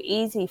so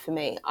easy for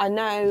me. I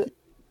know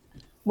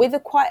with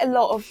quite a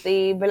lot of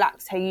the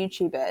relaxed hair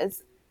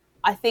YouTubers,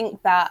 I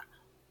think that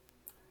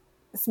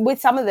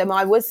with some of them,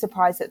 I was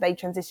surprised that they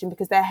transitioned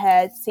because their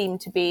hair seemed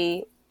to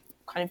be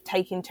kind of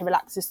taken to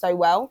relaxers so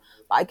well.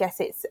 But I guess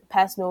it's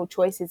personal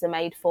choices are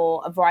made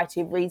for a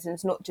variety of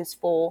reasons, not just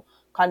for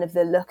kind of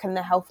the look and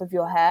the health of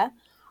your hair.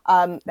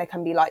 There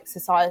can be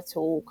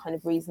societal kind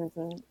of reasons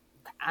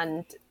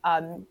and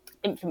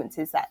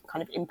influences that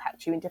kind of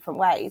impact you in different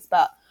ways.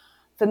 But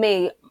for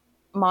me,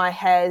 my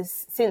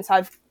hair's, since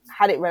I've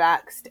had it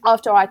relaxed,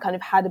 after I kind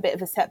of had a bit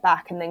of a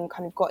setback and then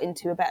kind of got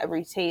into a better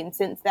routine,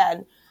 since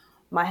then,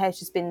 my hair's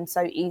just been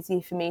so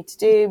easy for me to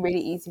do, really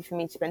easy for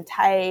me to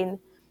maintain.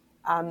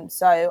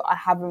 So I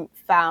haven't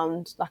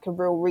found a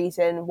real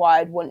reason why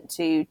I'd want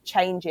to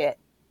change it.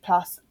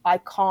 Plus, I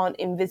can't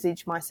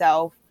envisage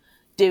myself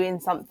doing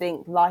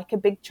something like a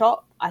big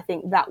chop. I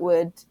think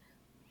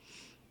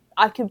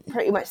I could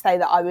pretty much say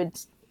that I would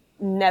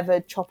never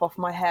chop off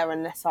my hair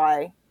unless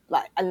I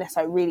like unless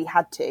I really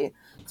had to.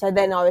 So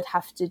then I would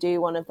have to do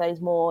one of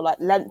those more like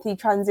lengthy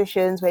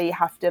transitions where you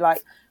have to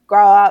like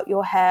grow out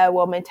your hair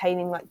while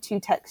maintaining like 2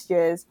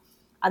 textures,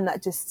 and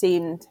that just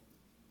seemed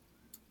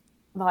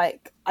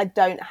like I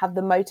don't have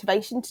the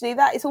motivation to do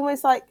that. It's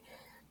almost like,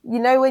 you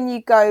know, when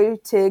you go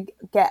to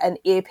get an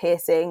ear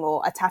piercing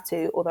or a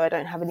tattoo, although I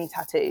don't have any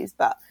tattoos,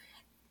 but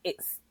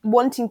it's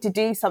wanting to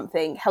do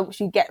something helps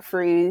you get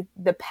through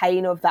the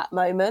pain of that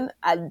moment.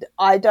 And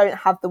I don't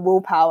have the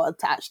willpower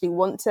to actually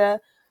want to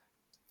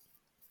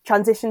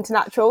transition to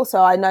natural.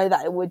 So I know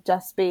that it would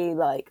just be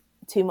like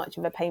too much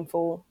of a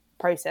painful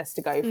process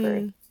to go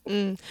through.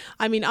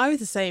 I mean, I was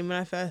the same when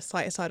I first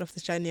like started off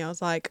this journey. I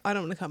was like, I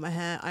don't want to cut my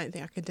hair. I don't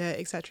think I can do it,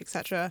 etc.,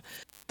 etc.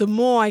 The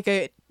more I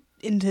go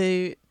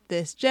into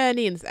this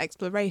journey and this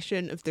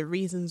exploration of the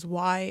reasons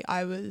why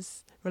I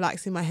was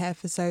relaxing my hair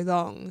for so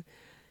long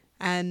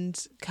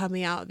and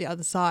coming out the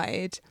other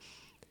side,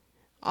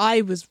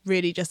 I was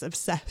really just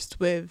obsessed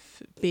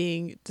with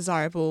being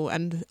desirable.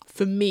 And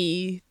for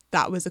me,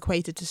 that was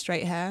equated to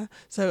straight hair.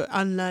 So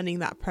unlearning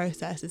that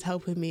process is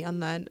helping me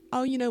unlearn,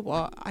 oh, you know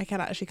what, I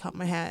can actually cut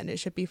my hair and it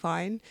should be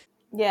fine.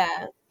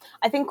 Yeah.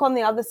 I think on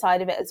the other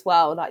side of it as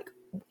well, like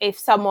if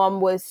someone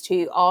was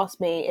to ask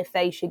me if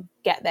they should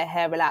get their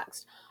hair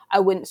relaxed,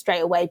 I wouldn't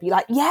straight away be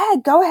like, yeah,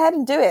 go ahead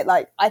and do it.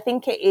 Like, I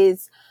think it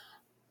is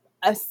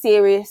a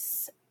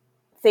serious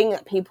thing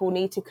that people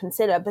need to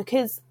consider,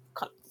 because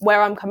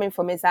where I'm coming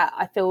from is that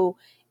I feel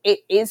it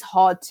is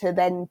hard to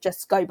then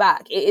just go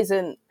back. It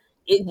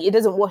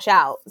doesn't wash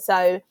out.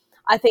 So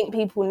I think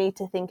people need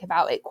to think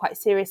about it quite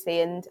seriously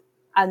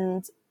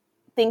and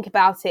think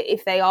about it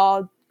if they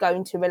are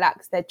going to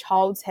relax their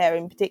child's hair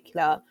in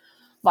particular.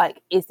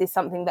 Like, is this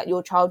something that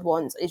your child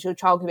wants? Is your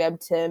child going to be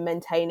able to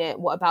maintain it?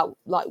 What about,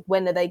 like,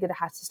 when are they going to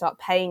have to start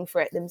paying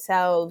for it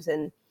themselves,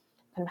 and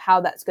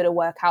how that's going to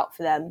work out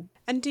for them?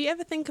 And do you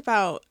ever think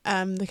about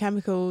the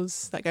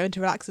chemicals that go into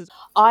relaxers?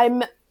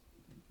 I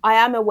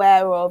am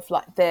aware of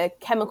like the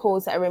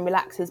chemicals that are in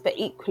relaxers, but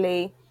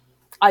equally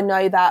I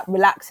know that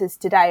relaxers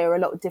today are a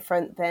lot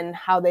different than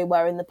how they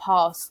were in the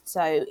past.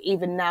 So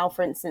even now,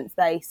 for instance,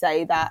 they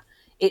say that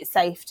it's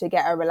safe to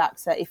get a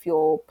relaxer if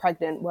you're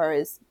pregnant,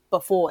 whereas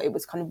before it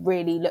was kind of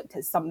really looked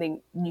at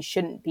something you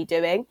shouldn't be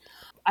doing.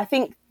 I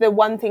think the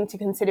one thing to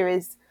consider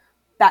is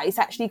that it's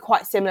actually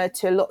quite similar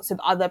to lots of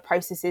other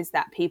processes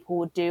that people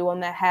would do on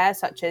their hair,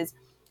 such as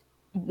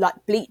like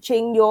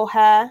bleaching your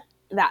hair.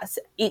 That's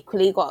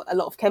equally got a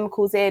lot of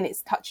chemicals in.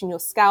 It's touching your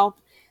scalp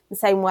the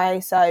same way.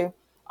 So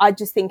I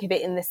just think of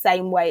it in the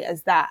same way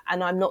as that.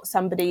 And I'm not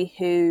somebody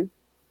who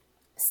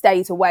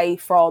stays away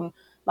from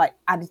like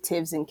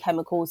additives and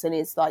chemicals and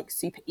is like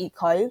super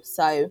eco.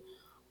 So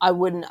I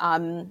wouldn't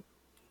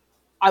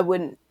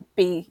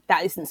be,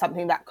 that isn't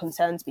something that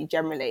concerns me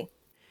generally.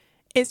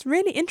 It's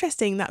really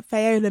interesting that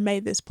Fayola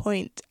made this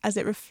point, as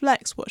it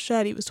reflects what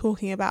Shirley was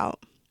talking about.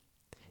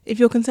 If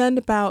you're concerned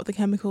about the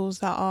chemicals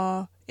that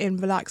are in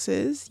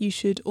relaxers, you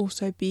should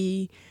also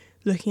be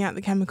looking at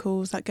the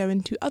chemicals that go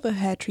into other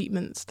hair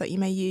treatments that you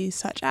may use,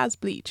 such as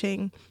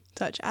bleaching,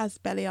 such as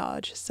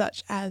balayage,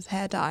 such as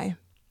hair dye.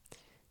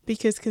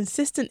 Because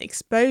consistent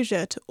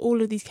exposure to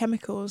all of these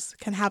chemicals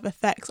can have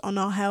effects on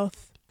our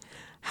health.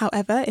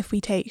 However, if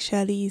we take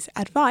Shirley's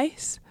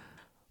advice,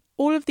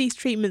 all of these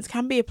treatments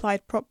can be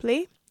applied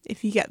properly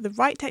if you get the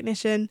right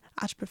technician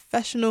at a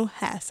professional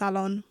hair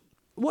salon.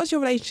 What's your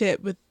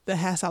relationship with the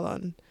hair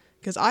salon?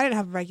 Because I don't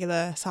have a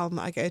regular salon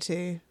that I go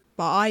to,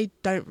 but I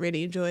don't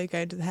really enjoy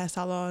going to the hair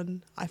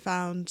salon. I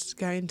found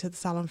going to the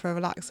salon for a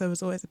relaxer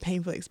was always a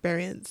painful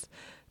experience.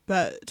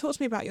 But talk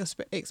to me about your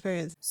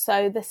experience.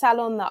 So the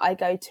salon that I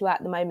go to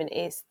at the moment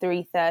is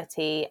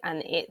 330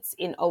 and it's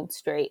in Old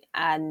Street.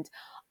 And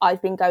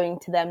I've been going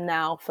to them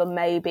now for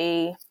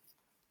maybe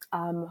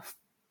 4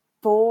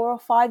 or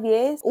 5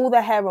 years. All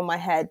the hair on my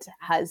head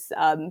has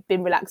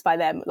been relaxed by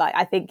them. Like,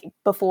 I think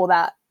before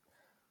that,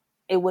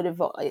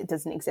 it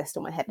doesn't exist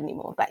on my head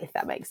anymore, but if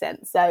that makes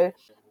sense. So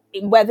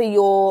whether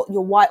you're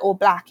white or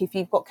black, if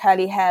you've got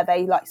curly hair,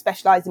 they like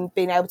specialize in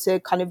being able to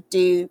kind of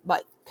do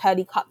like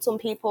curly cuts on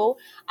people.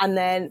 And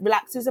then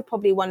relaxers are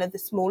probably one of the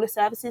smaller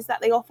services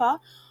that they offer.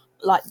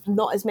 Like,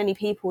 not as many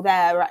people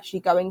there are actually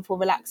going for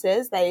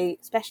relaxers. They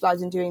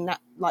specialize in doing that,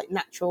 like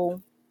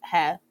natural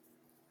hair.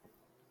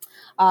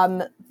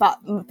 But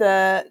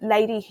the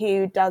lady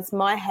who does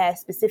my hair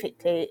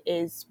specifically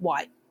is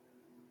white.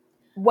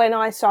 When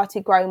I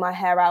started growing my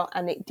hair out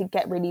and it did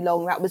get really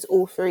long, that was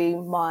all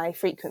through my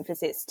frequent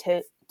visits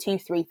to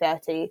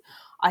 330.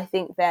 I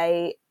think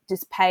they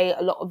just pay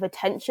a lot of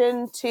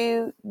attention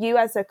to you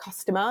as a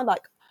customer.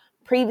 Like,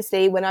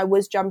 previously, when I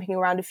was jumping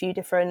around a few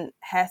different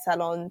hair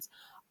salons,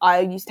 I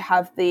used to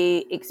have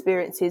the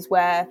experiences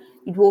where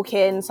you'd walk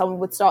in, someone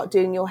would start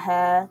doing your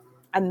hair,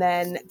 and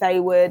then they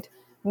would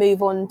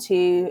move on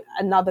to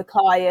another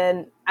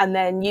client, and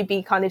then you'd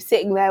be kind of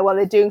sitting there while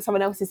they're doing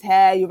someone else's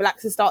hair. Your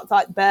relaxer starts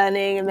like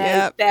burning, and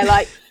then they're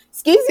like,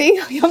 excuse me,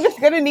 I'm just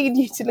going to need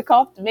you to look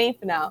after me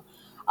for now.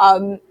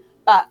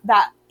 But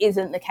that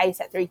isn't the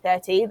case at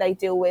 330. They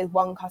deal with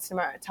one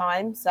customer at a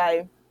time.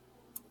 So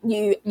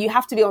you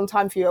have to be on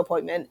time for your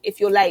appointment. If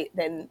you're late,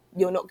 then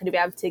you're not going to be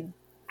able to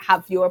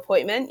have your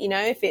appointment. You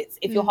know, if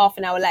you're half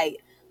an hour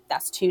late,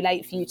 that's too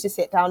late for you to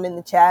sit down in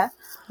the chair.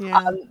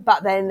 Yeah.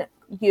 But then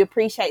you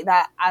appreciate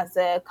that as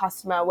a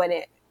customer when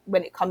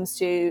it comes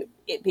to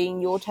it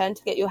being your turn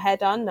to get your hair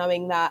done,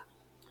 knowing that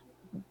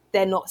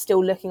they're not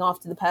still looking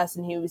after the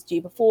person who was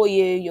due before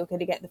you. You're going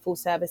to get the full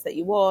service that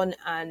you want,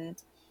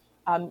 and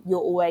you're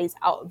always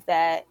out of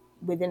there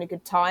within a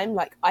good time.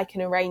 Like, I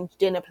can arrange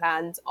dinner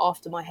plans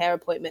after my hair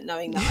appointment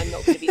knowing that I'm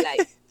not going to be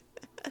late.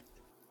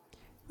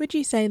 Would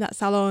you say that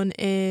salon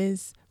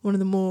is one of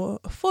the more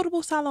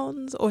affordable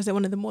salons, or is it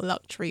one of the more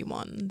luxury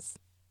ones?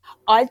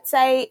 I'd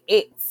say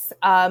it's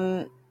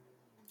kind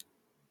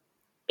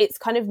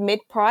of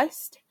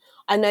mid-priced.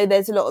 I know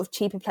there's a lot of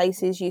cheaper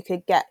places you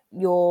could get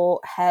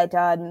your hair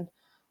done,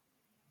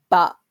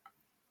 but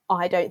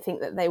I don't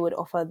think that they would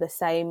offer the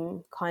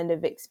same kind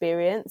of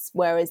experience,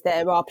 whereas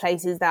there are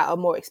places that are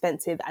more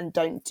expensive and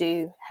don't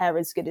do hair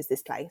as good as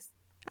this place.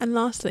 And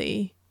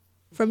lastly,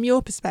 from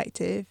your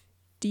perspective,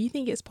 do you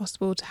think it's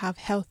possible to have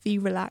healthy,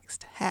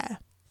 relaxed hair?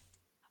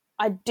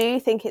 I do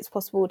think it's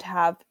possible to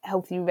have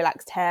healthy,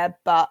 relaxed hair,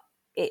 but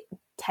it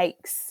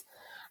takes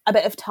a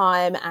bit of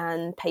time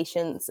and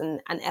patience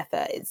and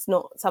effort. It's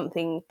not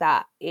something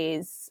that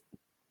is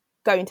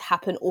going to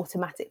happen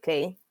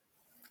automatically.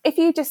 If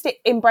you just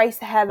embrace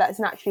the hair that's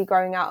naturally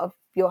growing out of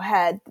your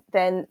head,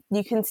 then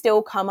you can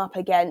still come up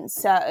against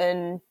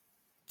certain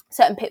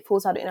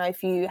pitfalls. I don't know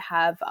if you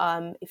have,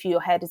 if your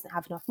hair doesn't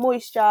have enough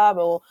moisture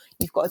or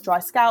you've got a dry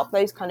scalp,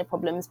 those kind of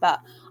problems. But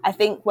I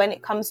think when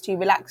it comes to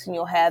relaxing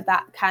your hair,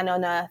 that can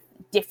unearth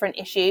different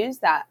issues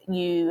that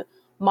you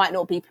might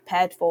not be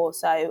prepared for.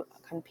 So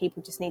kind of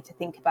people just need to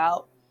think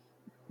about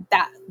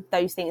that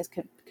those things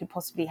could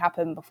possibly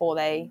happen before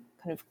they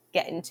kind of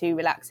get into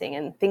relaxing,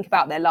 and think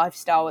about their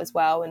lifestyle as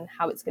well and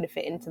how it's going to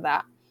fit into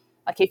that.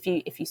 Like if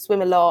you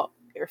swim a lot,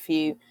 or if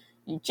you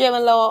gym a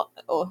lot,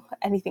 or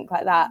anything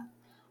like that,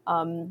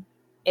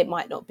 it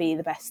might not be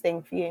the best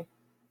thing for you.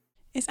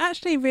 It's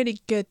actually really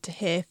good to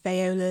hear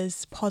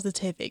Fayola's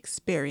positive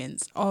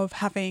experience of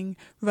having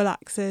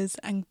relaxers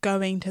and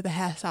going to the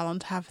hair salon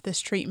to have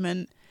this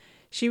treatment.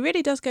 She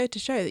really does go to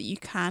show that you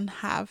can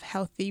have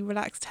healthy,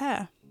 relaxed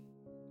hair.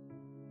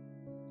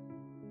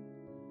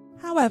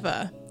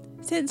 However,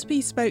 since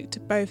we spoke to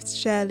both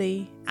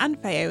Shirley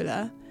and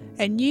Fayola,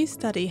 a new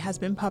study has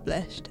been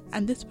published,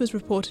 and this was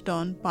reported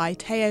on by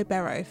Teo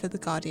Barrow for The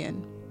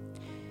Guardian.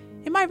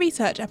 In my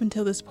research up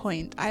until this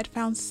point, I had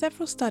found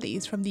several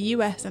studies from the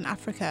US and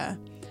Africa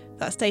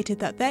that stated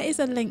that there is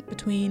a link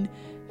between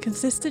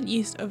consistent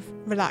use of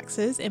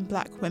relaxers in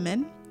black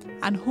women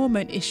and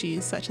hormone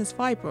issues such as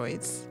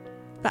fibroids.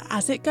 But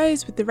as it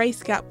goes with the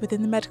race gap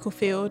within the medical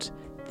field,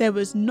 there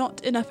was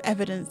not enough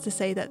evidence to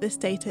say that this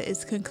data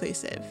is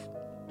conclusive.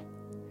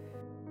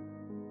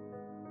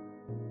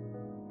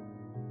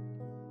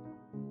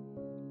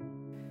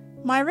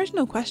 My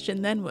original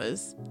question then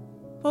was,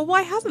 well,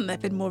 why hasn't there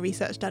been more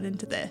research done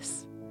into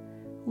this?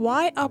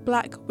 Why are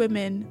black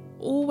women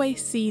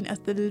always seen as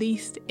the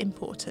least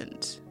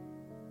important?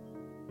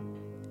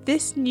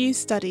 This new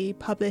study,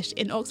 published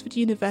in Oxford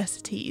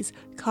University's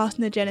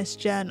Carcinogenesis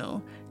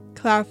Journal,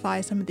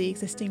 clarifies some of the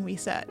existing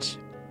research.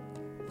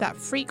 That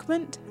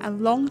frequent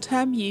and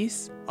long-term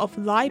use of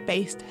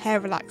lye-based hair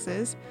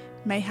relaxers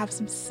may have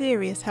some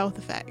serious health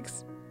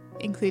effects,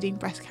 including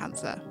breast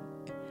cancer.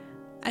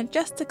 And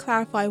just to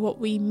clarify what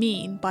we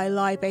mean by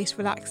lye-based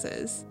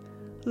relaxers,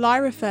 lye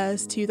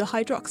refers to the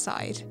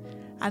hydroxide,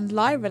 and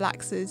lye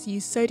relaxers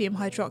use sodium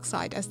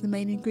hydroxide as the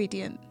main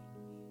ingredient.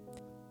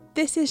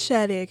 This is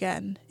Shirley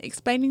again,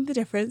 explaining the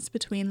difference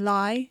between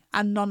lye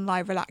and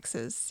non-lye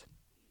relaxers.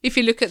 If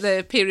you look at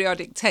the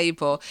periodic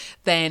table,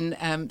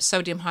 then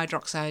sodium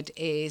hydroxide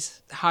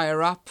is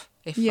higher up,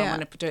 if I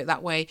want to do it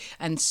that way.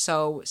 And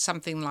so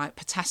something like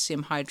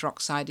potassium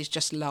hydroxide is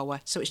just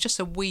lower. So it's just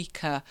a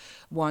weaker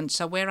one.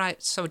 So where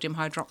sodium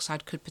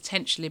hydroxide could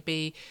potentially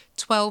be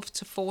 12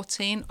 to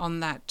 14 on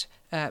that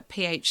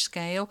pH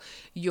scale,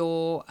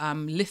 your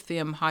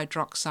lithium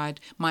hydroxide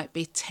might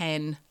be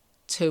 10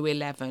 to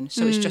 11.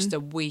 So it's just a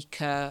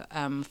weaker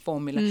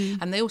formula.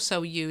 And they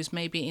also use,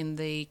 maybe in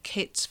the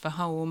kits for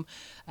home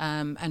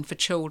and for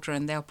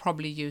children, they'll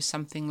probably use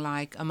something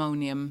like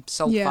ammonium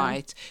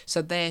sulfite.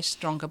 So they're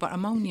stronger. But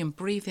ammonium,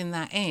 breathing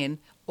that in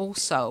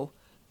also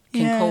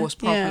can cause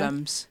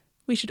problems.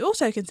 We should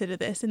also consider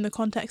this in the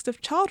context of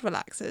child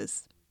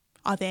relaxers.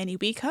 Are they any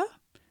weaker?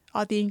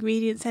 Are the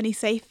ingredients any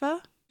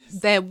safer?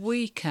 They're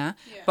weaker,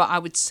 but I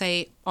would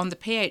say on the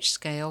pH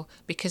scale,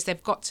 because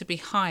they've got to be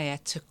higher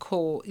to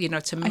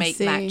to make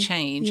that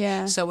change.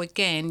 Yeah. So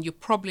again, you're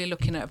probably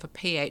looking at a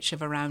pH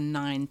of around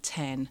 9,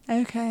 10.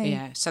 Okay.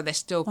 Yeah, so they're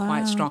still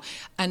quite strong.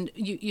 And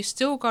you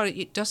still got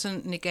it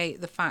doesn't negate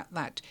the fact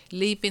that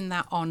leaving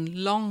that on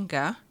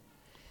longer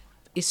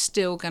is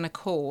still going to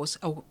cause,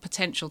 or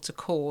potential to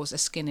cause, a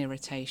skin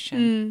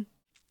irritation.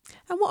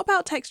 And what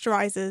about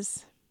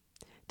texturizers?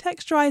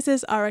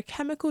 Texturizers are a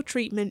chemical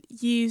treatment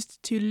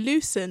used to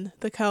loosen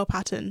the curl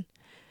pattern.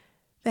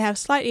 They have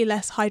slightly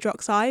less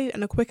hydroxide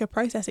and a quicker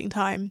processing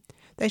time.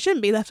 They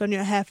shouldn't be left on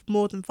your hair for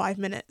more than 5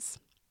 minutes.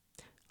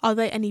 Are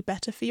they any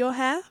better for your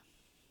hair?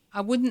 I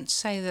wouldn't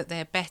say that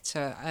they're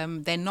better.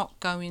 They're not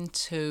going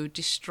to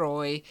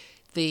destroy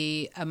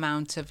the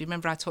amount of,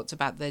 remember I talked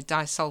about the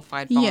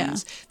disulfide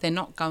bonds, they're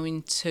not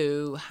going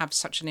to have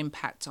such an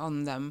impact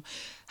on them.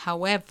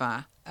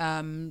 However,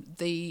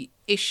 the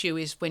issue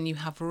is when you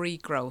have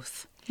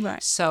regrowth.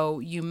 Right. So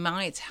you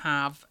might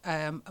have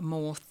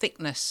more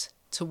thickness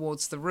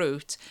towards the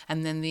root,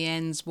 and then the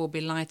ends will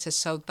be lighter,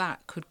 so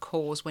that could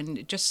cause,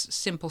 when just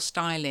simple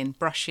styling,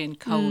 brushing,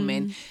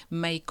 combing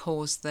may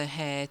cause the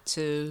hair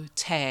to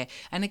tear.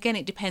 And again,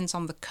 it depends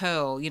on the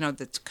curl,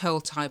 the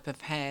curl type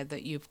of hair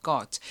that you've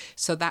got.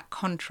 So that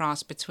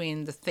contrast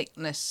between the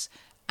thickness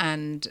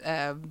and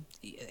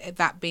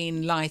that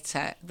being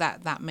lighter,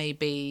 that may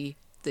be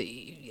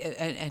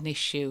an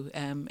issue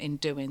in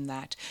doing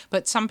that.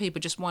 But some people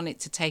just want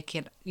it to take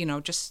it,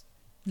 just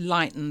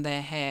lighten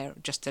their hair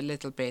just a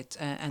little bit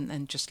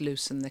and just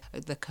loosen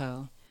the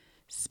curl.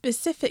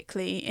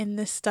 Specifically in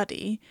this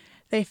study,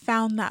 they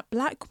found that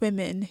black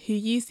women who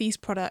use these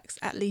products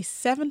at least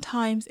 7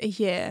 times a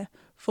year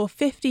for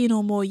 15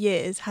 or more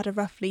years had a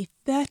roughly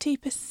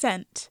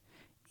 30%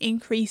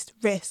 increased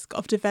risk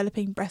of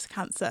developing breast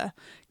cancer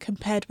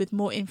compared with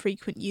more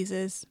infrequent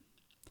users.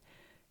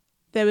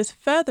 There was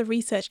further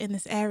research in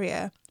this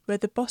area where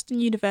the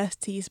Boston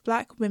University's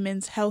Black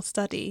Women's Health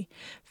Study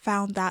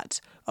found that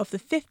of the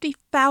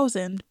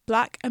 50,000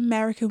 Black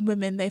American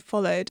women they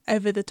followed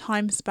over the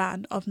time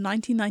span of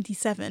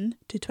 1997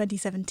 to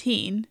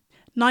 2017,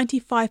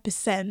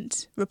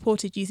 95%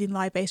 reported using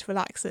lye-based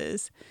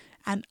relaxers,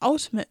 and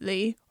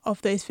ultimately,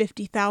 of those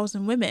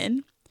 50,000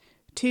 women,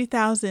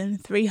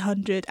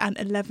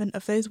 2,311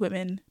 of those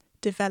women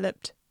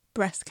developed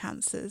breast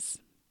cancers.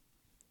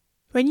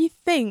 When you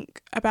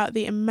think about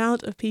the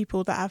amount of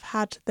people that have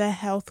had their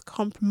health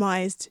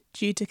compromised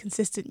due to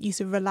consistent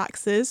use of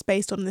relaxers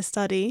based on this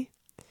study,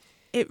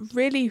 it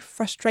really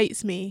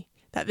frustrates me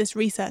that this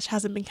research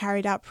hasn't been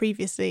carried out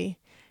previously,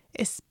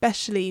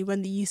 especially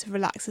when the use of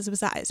relaxers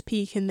was at its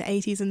peak in the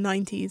 80s and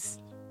 90s.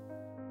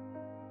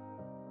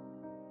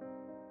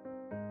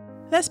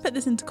 Let's put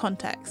this into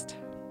context.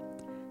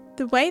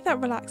 The way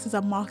that relaxers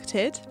are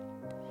marketed,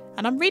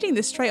 and I'm reading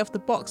this straight off the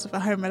box of a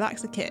home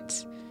relaxer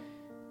kit,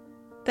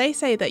 they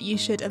say that you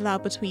should allow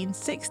between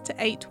 6 to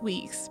 8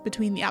 weeks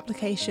between the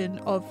application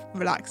of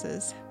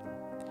relaxers.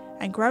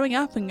 And growing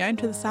up and going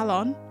to the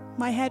salon,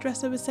 my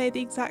hairdresser would say the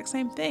exact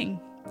same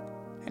thing.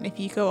 And if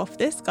you go off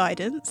this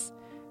guidance,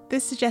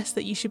 this suggests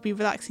that you should be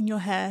relaxing your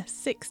hair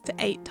 6 to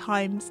 8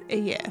 times a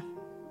year.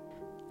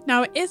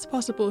 Now, it is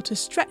possible to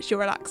stretch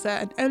your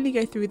relaxer and only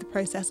go through the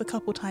process a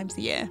couple times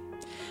a year.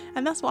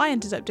 And that's what I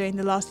ended up doing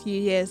the last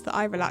few years that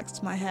I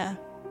relaxed my hair.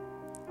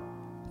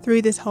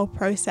 Through this whole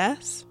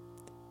process,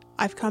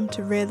 I've come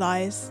to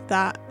realise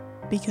that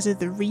because of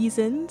the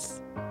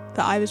reasons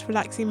that I was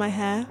relaxing my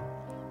hair,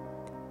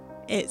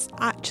 it's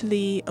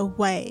actually a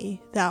way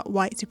that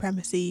white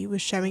supremacy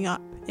was showing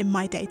up in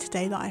my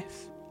day-to-day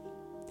life.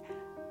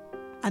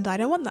 And I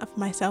don't want that for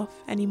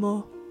myself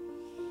anymore.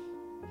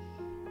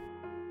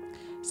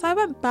 So I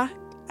went back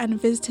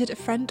and visited a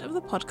friend of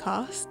the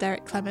podcast,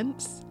 Derek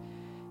Clements.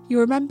 You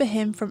remember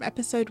him from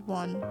episode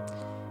 1.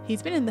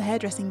 He's been in the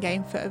hairdressing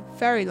game for a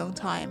very long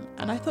time,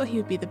 and I thought he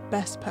would be the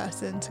best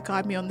person to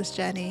guide me on this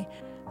journey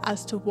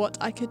as to what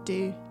I could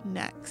do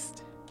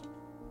next.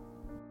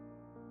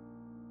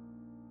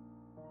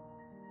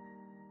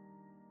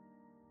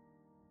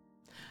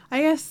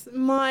 I guess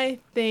my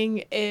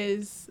thing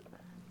is,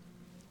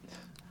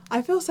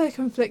 I feel so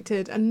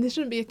conflicted, and this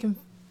shouldn't be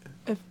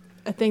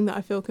a thing that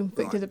I feel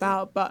conflicted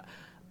about, but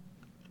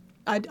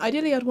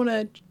ideally I'd want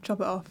to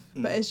chop it off,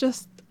 but it's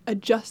just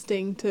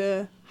adjusting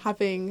to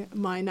having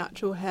my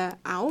natural hair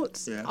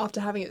out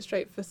after having it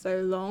straight for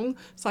so long.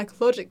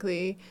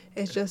 Psychologically,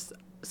 it's just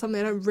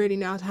something I don't really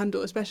know how to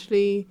handle,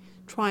 especially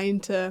trying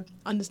to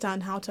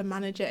understand how to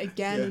manage it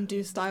again and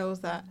do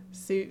styles that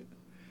suit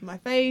my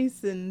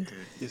face and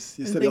you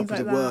said the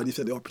operative word. You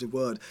said the operative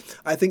word.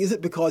 I think, is it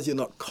because you're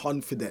not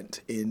confident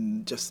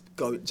in just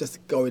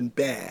going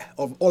bare?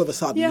 All of a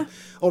sudden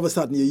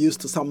you're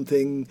used to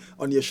something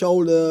on your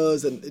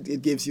shoulders, and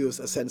it gives you a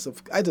sense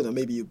of, I don't know,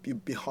 maybe you're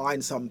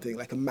behind something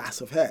like a mass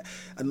of hair,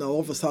 and now all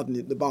of a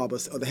sudden the barber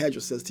or the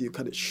hairdresser says to you,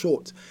 cut it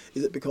short.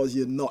 Is it because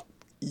you're not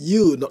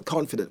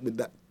confident with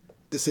that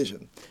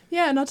decision?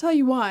 Yeah, and I'll tell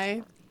you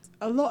why.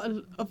 A lot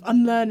of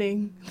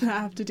unlearning that I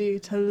have to do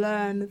to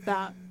learn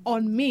that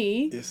on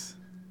me,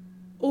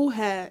 all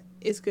hair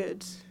is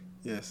good.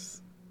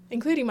 Yes.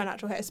 Including my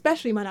natural hair,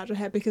 especially my natural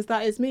hair, because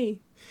that is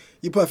me.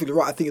 You're perfectly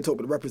right. I think you talked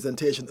about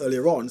representation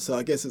earlier on. So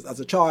I guess as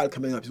a child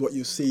coming up is what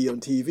you see on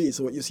TV.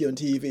 So what you see on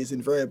TV is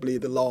invariably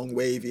the long,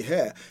 wavy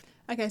hair.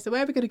 Okay, so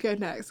where are we going to go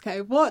next?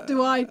 Okay, what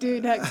do I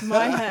do next with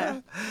my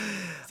hair?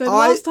 So the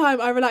last time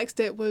I relaxed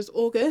it was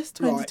August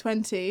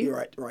 2020.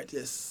 Right,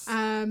 yes.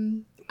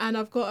 And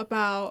I've got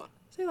about,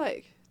 say,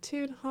 like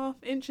 2.5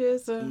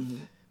 inches of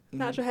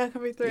natural hair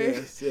coming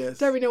through. Yes.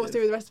 Don't really know what to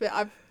do with the rest of it.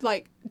 I've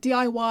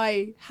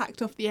DIY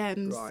hacked off the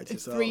ends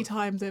 3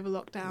 times over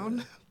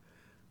lockdown.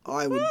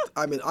 I would.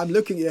 I mean, I'm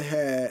looking at your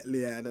hair,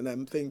 Leanne, and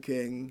I'm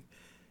thinking,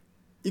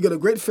 you got a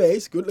great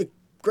face,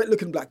 great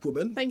looking black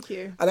woman. Thank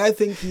you. And I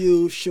think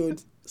you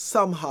should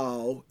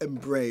somehow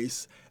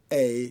embrace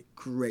a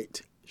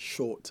great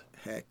short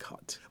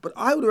haircut. But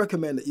I would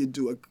recommend that you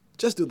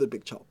just do the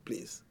big chop,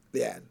 please,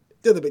 Leanne.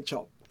 Do the big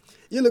chop.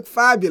 You look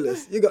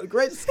fabulous. You got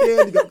great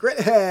skin. You got great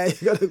hair.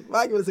 You got a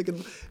fabulous. You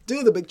can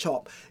do the big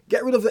chop.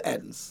 Get rid of the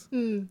ends,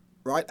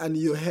 right? And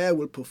your hair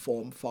will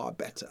perform far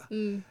better.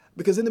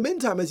 Because in the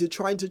meantime, as you're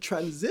trying to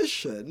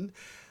transition,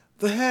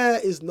 the hair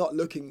is not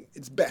looking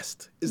its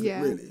best, isn't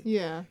it really?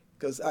 Yeah.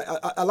 Because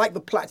I like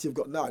the plait you've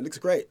got now. It looks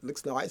great. It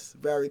looks nice.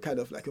 Very kind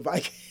of like a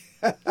Viking.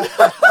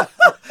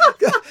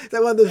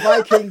 They're one of those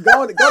Viking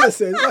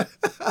goddesses.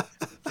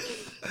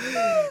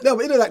 No,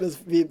 but you know, like those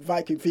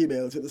Viking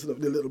females with the sort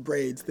of the little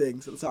braids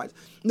things at the sides.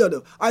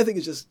 No. I think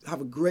it's just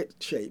have a great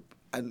shape.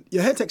 And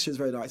your hair texture is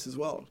very nice as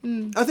well.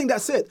 I think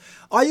that's it.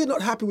 Are you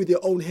not happy with your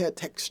own hair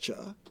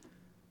texture?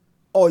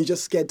 Or are you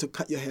just scared to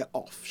cut your hair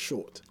off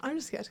short? I'm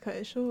just scared to cut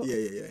it short.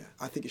 Yeah.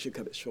 I think you should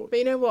cut it short. But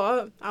you know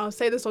what? I'll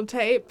say this on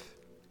tape.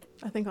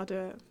 I think I'll do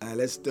it.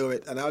 Let's do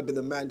it. And I'll be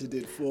the man to do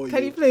it for you.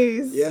 Can you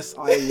please? Yes,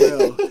 I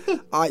will.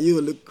 You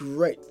will look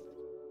great.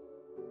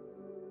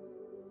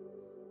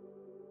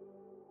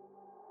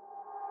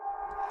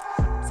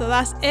 So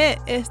that's it.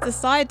 It's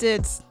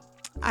decided.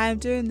 I am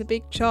doing the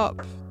big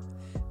chop.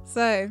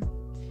 So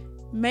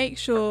make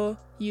sure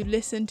you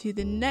listen to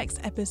the next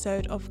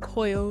episode of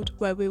Coiled,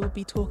 where we will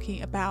be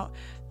talking about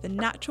the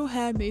natural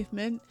hair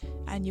movement,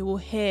 and you will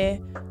hear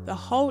the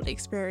whole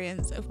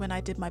experience of when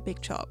I did my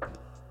big chop.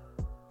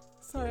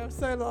 Sorry, I'm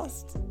so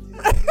lost. You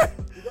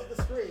got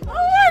the screen. Oh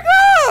my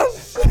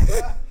gosh!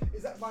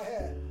 Is that my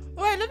hair?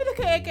 Wait, let me look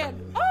at it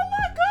again. Oh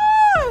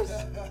my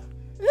gosh!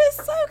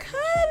 It's so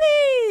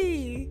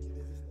curly!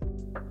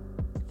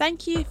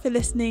 Thank you for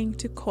listening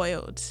to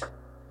Coiled.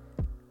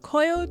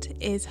 Coiled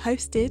is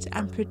hosted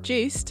and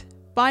produced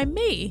by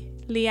me,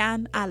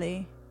 Leanne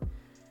Ali.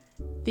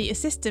 The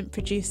assistant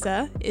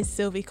producer is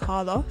Sylvie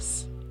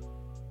Carlos.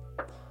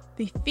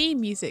 The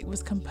theme music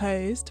was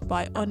composed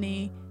by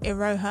Oni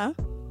Iroha.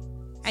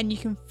 And you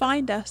can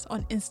find us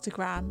on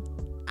Instagram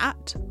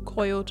at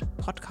Coiled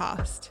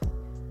Podcast.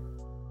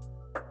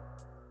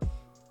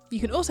 You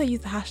can also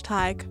use the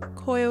hashtag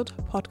Coiled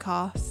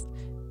Podcast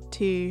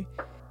to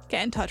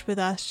get in touch with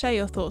us, share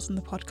your thoughts on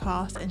the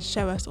podcast, and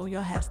show us all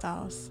your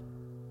hairstyles.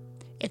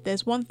 If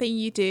there's one thing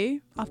you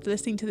do after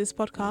listening to this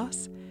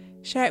podcast,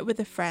 share it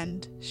with a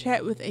friend, share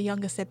it with a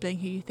younger sibling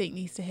who you think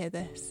needs to hear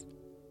this.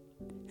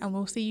 And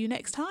we'll see you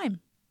next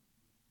time.